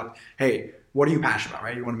third is about, hey, what are you passionate about,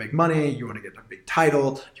 right? You want to make money, you want to get a big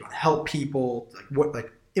title, you want to help people,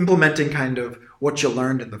 like implementing kind of what you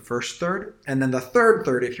learned in the first third. And then the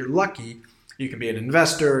third, if you're lucky, you can be an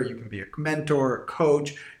investor, you can be a mentor, a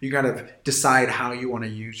coach. You kind of decide how you want to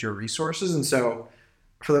use your resources. And so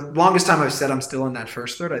for the longest time, I've said I'm still in that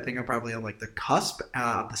first third. I think I'm probably on like the cusp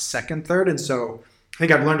of the second third. And so I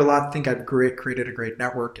think I've learned a lot. I think I've created a great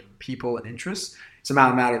network and people and interests. It's a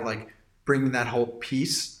matter of like bringing that whole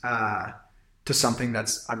piece to something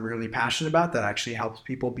I'm really passionate about that actually helps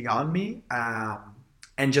people beyond me.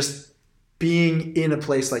 And just being in a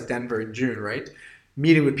place like Denver in June, right?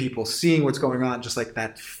 Meeting with people, seeing what's going on, just like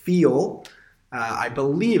that feel, I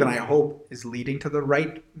believe and I hope is leading to the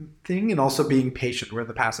right thing, and also being patient, where in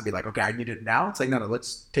the past I'd be like, okay, I need it now. It's like, no,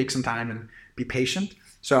 let's take some time and be patient.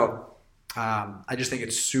 So I just think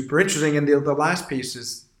it's super interesting. And the last piece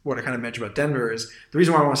is what I kind of mentioned about Denver is the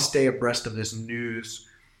reason why I want to stay abreast of this news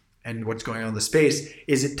and what's going on in the space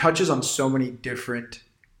is it touches on so many different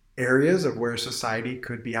areas of where society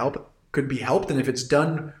could be helped. And if it's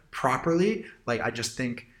done properly, like I just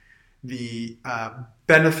think the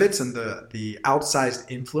benefits and the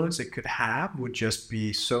outsized influence it could have would just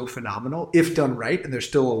be so phenomenal if done right. And there's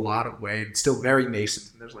still a lot of way. It's still very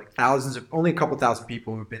nascent. And there's like only a couple thousand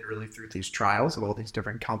people who've been really through these trials of all these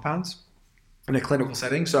different compounds in a clinical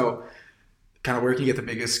setting. So kind of where can you get the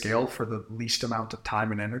biggest scale for the least amount of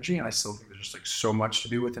time and energy? And I still think there's just like so much to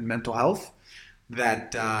do within mental health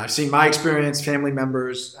that I've seen my experience, family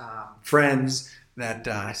members, friends,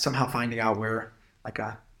 that somehow finding out where like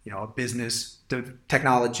a business,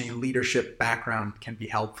 technology, leadership background can be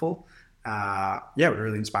helpful. It would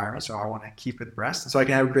really inspire me. So I want to keep it abreast, so I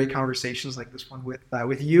can have great conversations like this one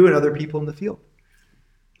with you and other people in the field.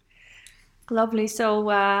 Lovely. So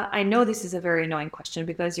I know this is a very annoying question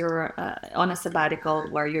because you're on a sabbatical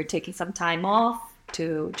where you're taking some time off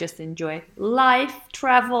to just enjoy life,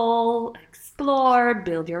 travel, explore,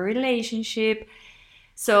 build your relationship.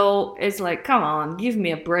 So it's like, come on, give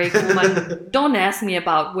me a break, woman. Don't ask me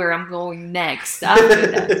about where I'm going next after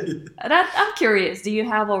that. I'm curious. Do you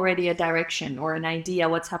have already a direction or an idea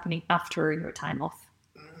what's happening after your time off?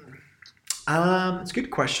 It's a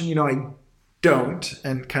good question. I don't,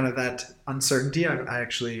 and kind of that uncertainty I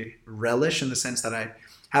actually relish, in the sense that I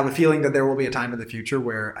have a feeling that there will be a time in the future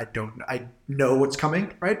where I know what's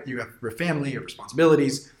coming, right? You have your family, you have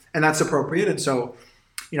responsibilities, and that's appropriate. And so,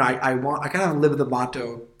 I kind of live the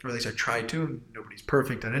motto, or at least I try to. Nobody's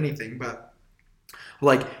perfect at anything, but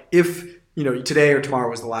like if today or tomorrow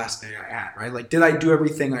was the last day I had, right? Like, did I do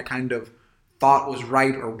everything I kind of thought was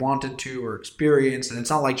right or wanted to or experienced? And it's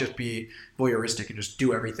not like just be voyeuristic and just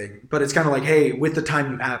do everything, but it's kind of like, hey, with the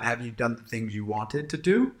time you have you done the things you wanted to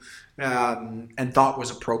do and thought was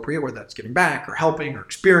appropriate, whether that's giving back or helping or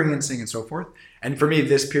experiencing and so forth. And for me,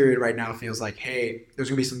 this period right now feels like, hey, there's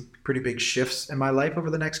gonna be some pretty big shifts in my life over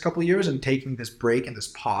the next couple of years, and taking this break and this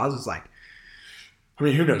pause is like, I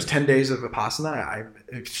mean, who knows, 10 days of Vipassana.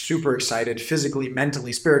 I'm super excited physically,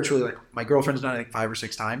 mentally, spiritually. Like, my girlfriend's done it, I think, 5 or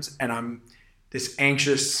 6 times, and I'm this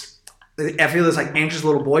anxious, I feel this like anxious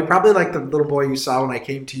little boy, probably like the little boy you saw when I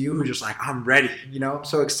came to you, who's just like, I'm ready, I'm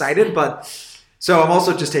so excited. But so I'm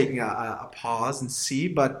also just taking a pause and see,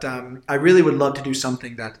 but I really would love to do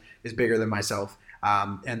something that is bigger than myself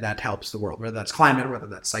and that helps the world, whether that's climate, whether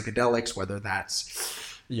that's psychedelics, whether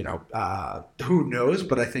that's, who knows,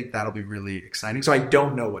 but I think that'll be really exciting. So I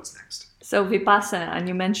don't know what's next. So Vipassana, and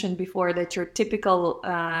you mentioned before that your typical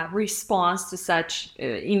response to such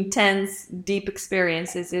intense, deep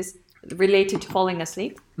experiences is related to falling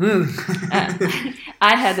asleep.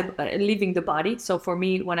 I had leaving the body. So for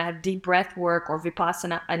me, when I have deep breath work or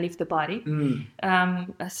Vipassana, I leave the body.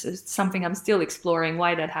 It's something I'm still exploring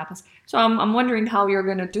why that happens. So I'm wondering how you're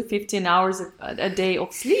going to do 15 hours a day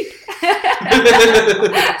of sleep.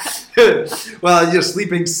 Well,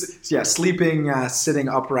 sleeping, sitting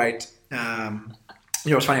upright.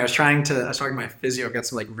 It's funny. I was talking to my physio, got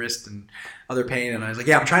some like wrist and other pain, and I was like,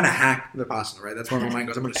 I'm trying to hack the Vipassana, right? That's where my mind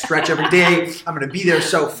goes. I'm going to stretch every day. I'm going to be there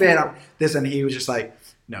so fit. And he was just like,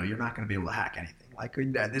 no, you're not going to be able to hack anything. Like,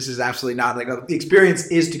 this is absolutely not, like, the experience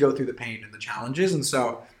is to go through the pain and the challenges. And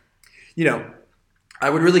so, I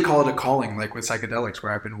would really call it a calling, like with psychedelics,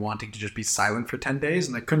 where I've been wanting to just be silent for 10 days,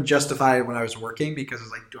 and I couldn't justify it when I was working, because I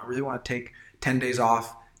was like, do I really want to take 10 days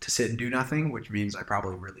off to sit and do nothing, which means I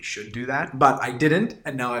probably really should do that. But I didn't,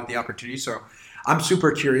 and now I have the opportunity. So I'm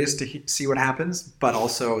super curious to see what happens. But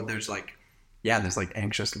also there's like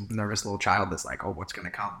anxious, nervous little child that's like, oh, what's going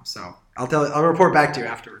to come? So I'll report back to you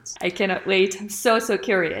afterwards. I cannot wait. I'm so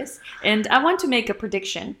curious. And I want to make a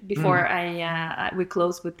prediction before we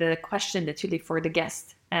close with the question that you leave for the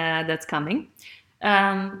guest that's coming.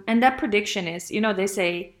 And that prediction is, they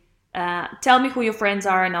say, tell me who your friends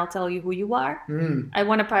are and I'll tell you who you are. I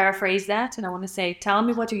want to paraphrase that, and I want to say, tell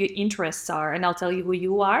me what your interests are and I'll tell you who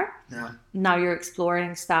you are. Yeah. Now you're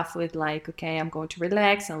exploring stuff with like, okay, I'm going to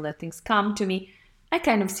relax and let things come to me. I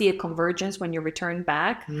kind of see a convergence when you return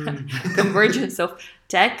back. Convergence of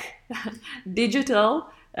tech, digital,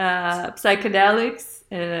 psychedelics,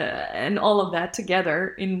 and all of that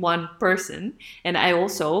together in one person. And I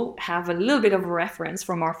also have a little bit of a reference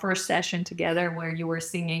from our first session together where you were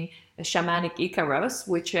singing Shamanic Icarus,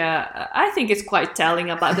 which I think is quite telling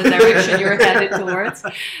about the direction you're headed towards.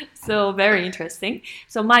 So very interesting.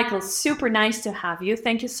 So Michael, super nice to have you.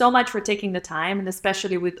 Thank you so much for taking the time, and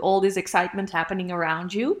especially with all this excitement happening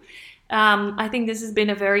around you. I think this has been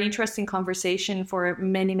a very interesting conversation for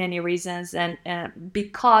many, many reasons, and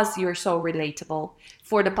because you're so relatable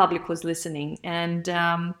for the public who's listening, and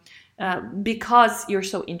because you're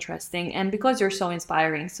so interesting, and because you're so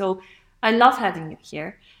inspiring. So I love having you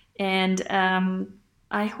here, and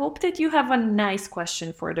I hope that you have a nice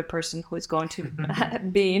question for the person who is going to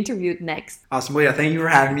be interviewed next. Awesome. Well, thank you for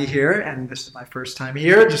having me here, and this is my first time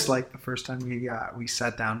here, just like the first time we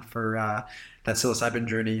sat down for that psilocybin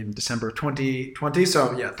journey in December of 2020. So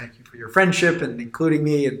thank you for your friendship and including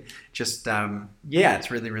me, and just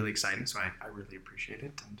it's really, really exciting. So I really appreciate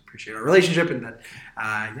it and appreciate our relationship, and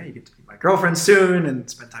that you get to be my girlfriend soon and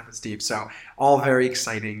spend time with Steve. So all very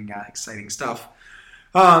exciting stuff.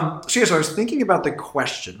 So I was thinking about the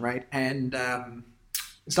question, right? And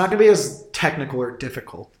it's not going to be as technical or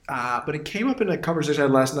difficult, but it came up in a conversation I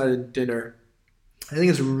had last night at dinner. I think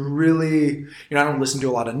it's really, I don't listen to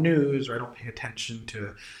a lot of news, or I don't pay attention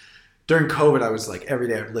to. During COVID, I was like, every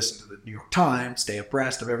day I would listen to the New York Times, stay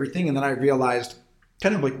abreast of everything. And then I realized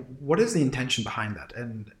kind of like, what is the intention behind that?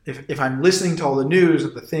 And if I'm listening to all the news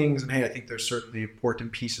of the things, and hey, I think there's certainly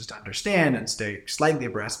important pieces to understand and stay slightly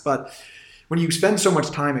abreast. But when you spend so much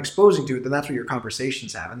time exposing to it, then that's what your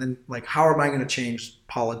conversations have. And then like, how am I going to change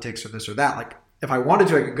politics or this or that? Like, if I wanted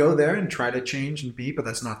to, I could go there and try to change and be, but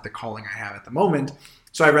that's not the calling I have at the moment.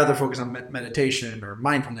 So I'd rather focus on meditation or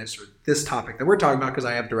mindfulness or this topic that we're talking about, because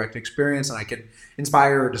I have direct experience and I can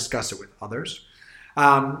inspire or discuss it with others.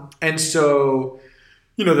 And so,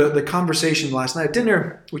 the conversation last night at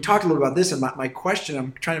dinner, we talked a little about this, and my question,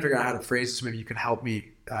 I'm trying to figure out how to phrase this. Maybe you can help me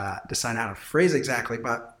decide how to phrase it exactly.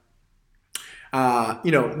 But,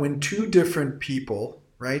 when two different people,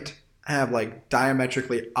 right, have like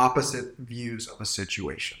diametrically opposite views of a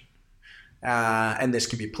situation, and this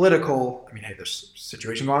can be political. I mean, hey, there's a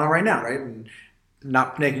situation going on right now, right? And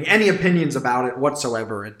not making any opinions about it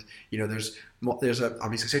whatsoever. And, there's a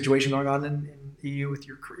obviously situation going on in EU with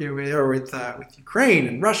Ukraine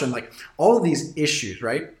and Russia, and like all of these issues,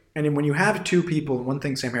 right? And then when you have two people, and one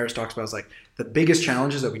thing Sam Harris talks about is like the biggest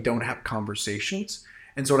challenge is that we don't have conversations.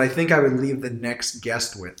 And so what I think I would leave the next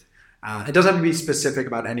guest with, it doesn't have to be specific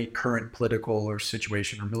about any current political or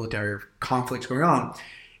situation or military or conflicts going on,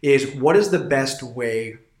 is what is the best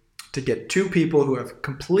way to get two people who have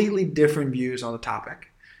completely different views on the topic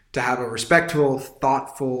to have a respectful,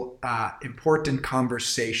 thoughtful, important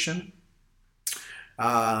conversation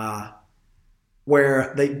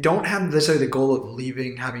where they don't have necessarily the goal of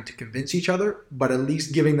having to convince each other, but at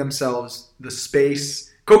least giving themselves the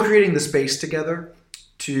space, co-creating the space together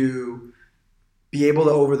to be able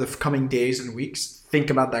to, over the coming days and weeks, think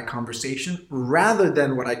about that conversation, rather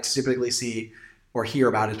than what I typically see or hear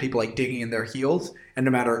about is people like digging in their heels, and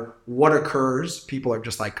no matter what occurs, people are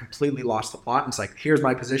just like completely lost the plot. And it's like, here's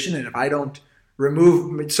my position, and if I don't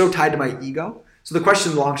remove, it's so tied to my ego. So the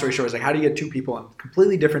question, long story short, is like, how do you get two people on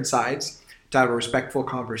completely different sides to have a respectful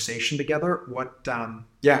conversation together? What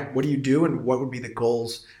do you do, and what would be the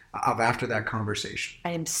goals of after that conversation?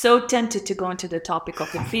 I am so tempted to go into the topic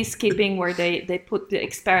of the peacekeeping, where they put the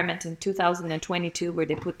experiment in 2022, where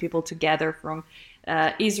they put people together from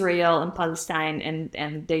Israel and Palestine,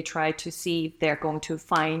 and they try to see if they're going to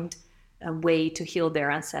find a way to heal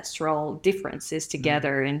their ancestral differences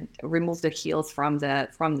together and remove the heels from the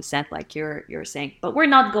sand, like you're saying. But we're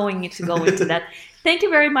not going to go into that. Thank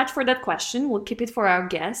you very much for that question. We'll keep it for our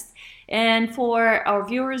guests and for our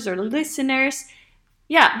viewers or listeners.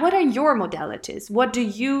 Yeah, what are your modalities? What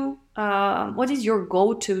is your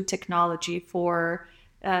go-to technology for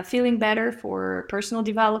feeling better, for personal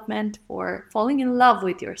development, for falling in love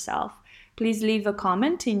with yourself? Please leave a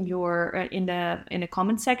comment in the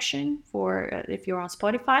comment section for if you're on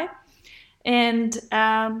Spotify. And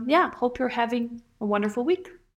hope you're having a wonderful week.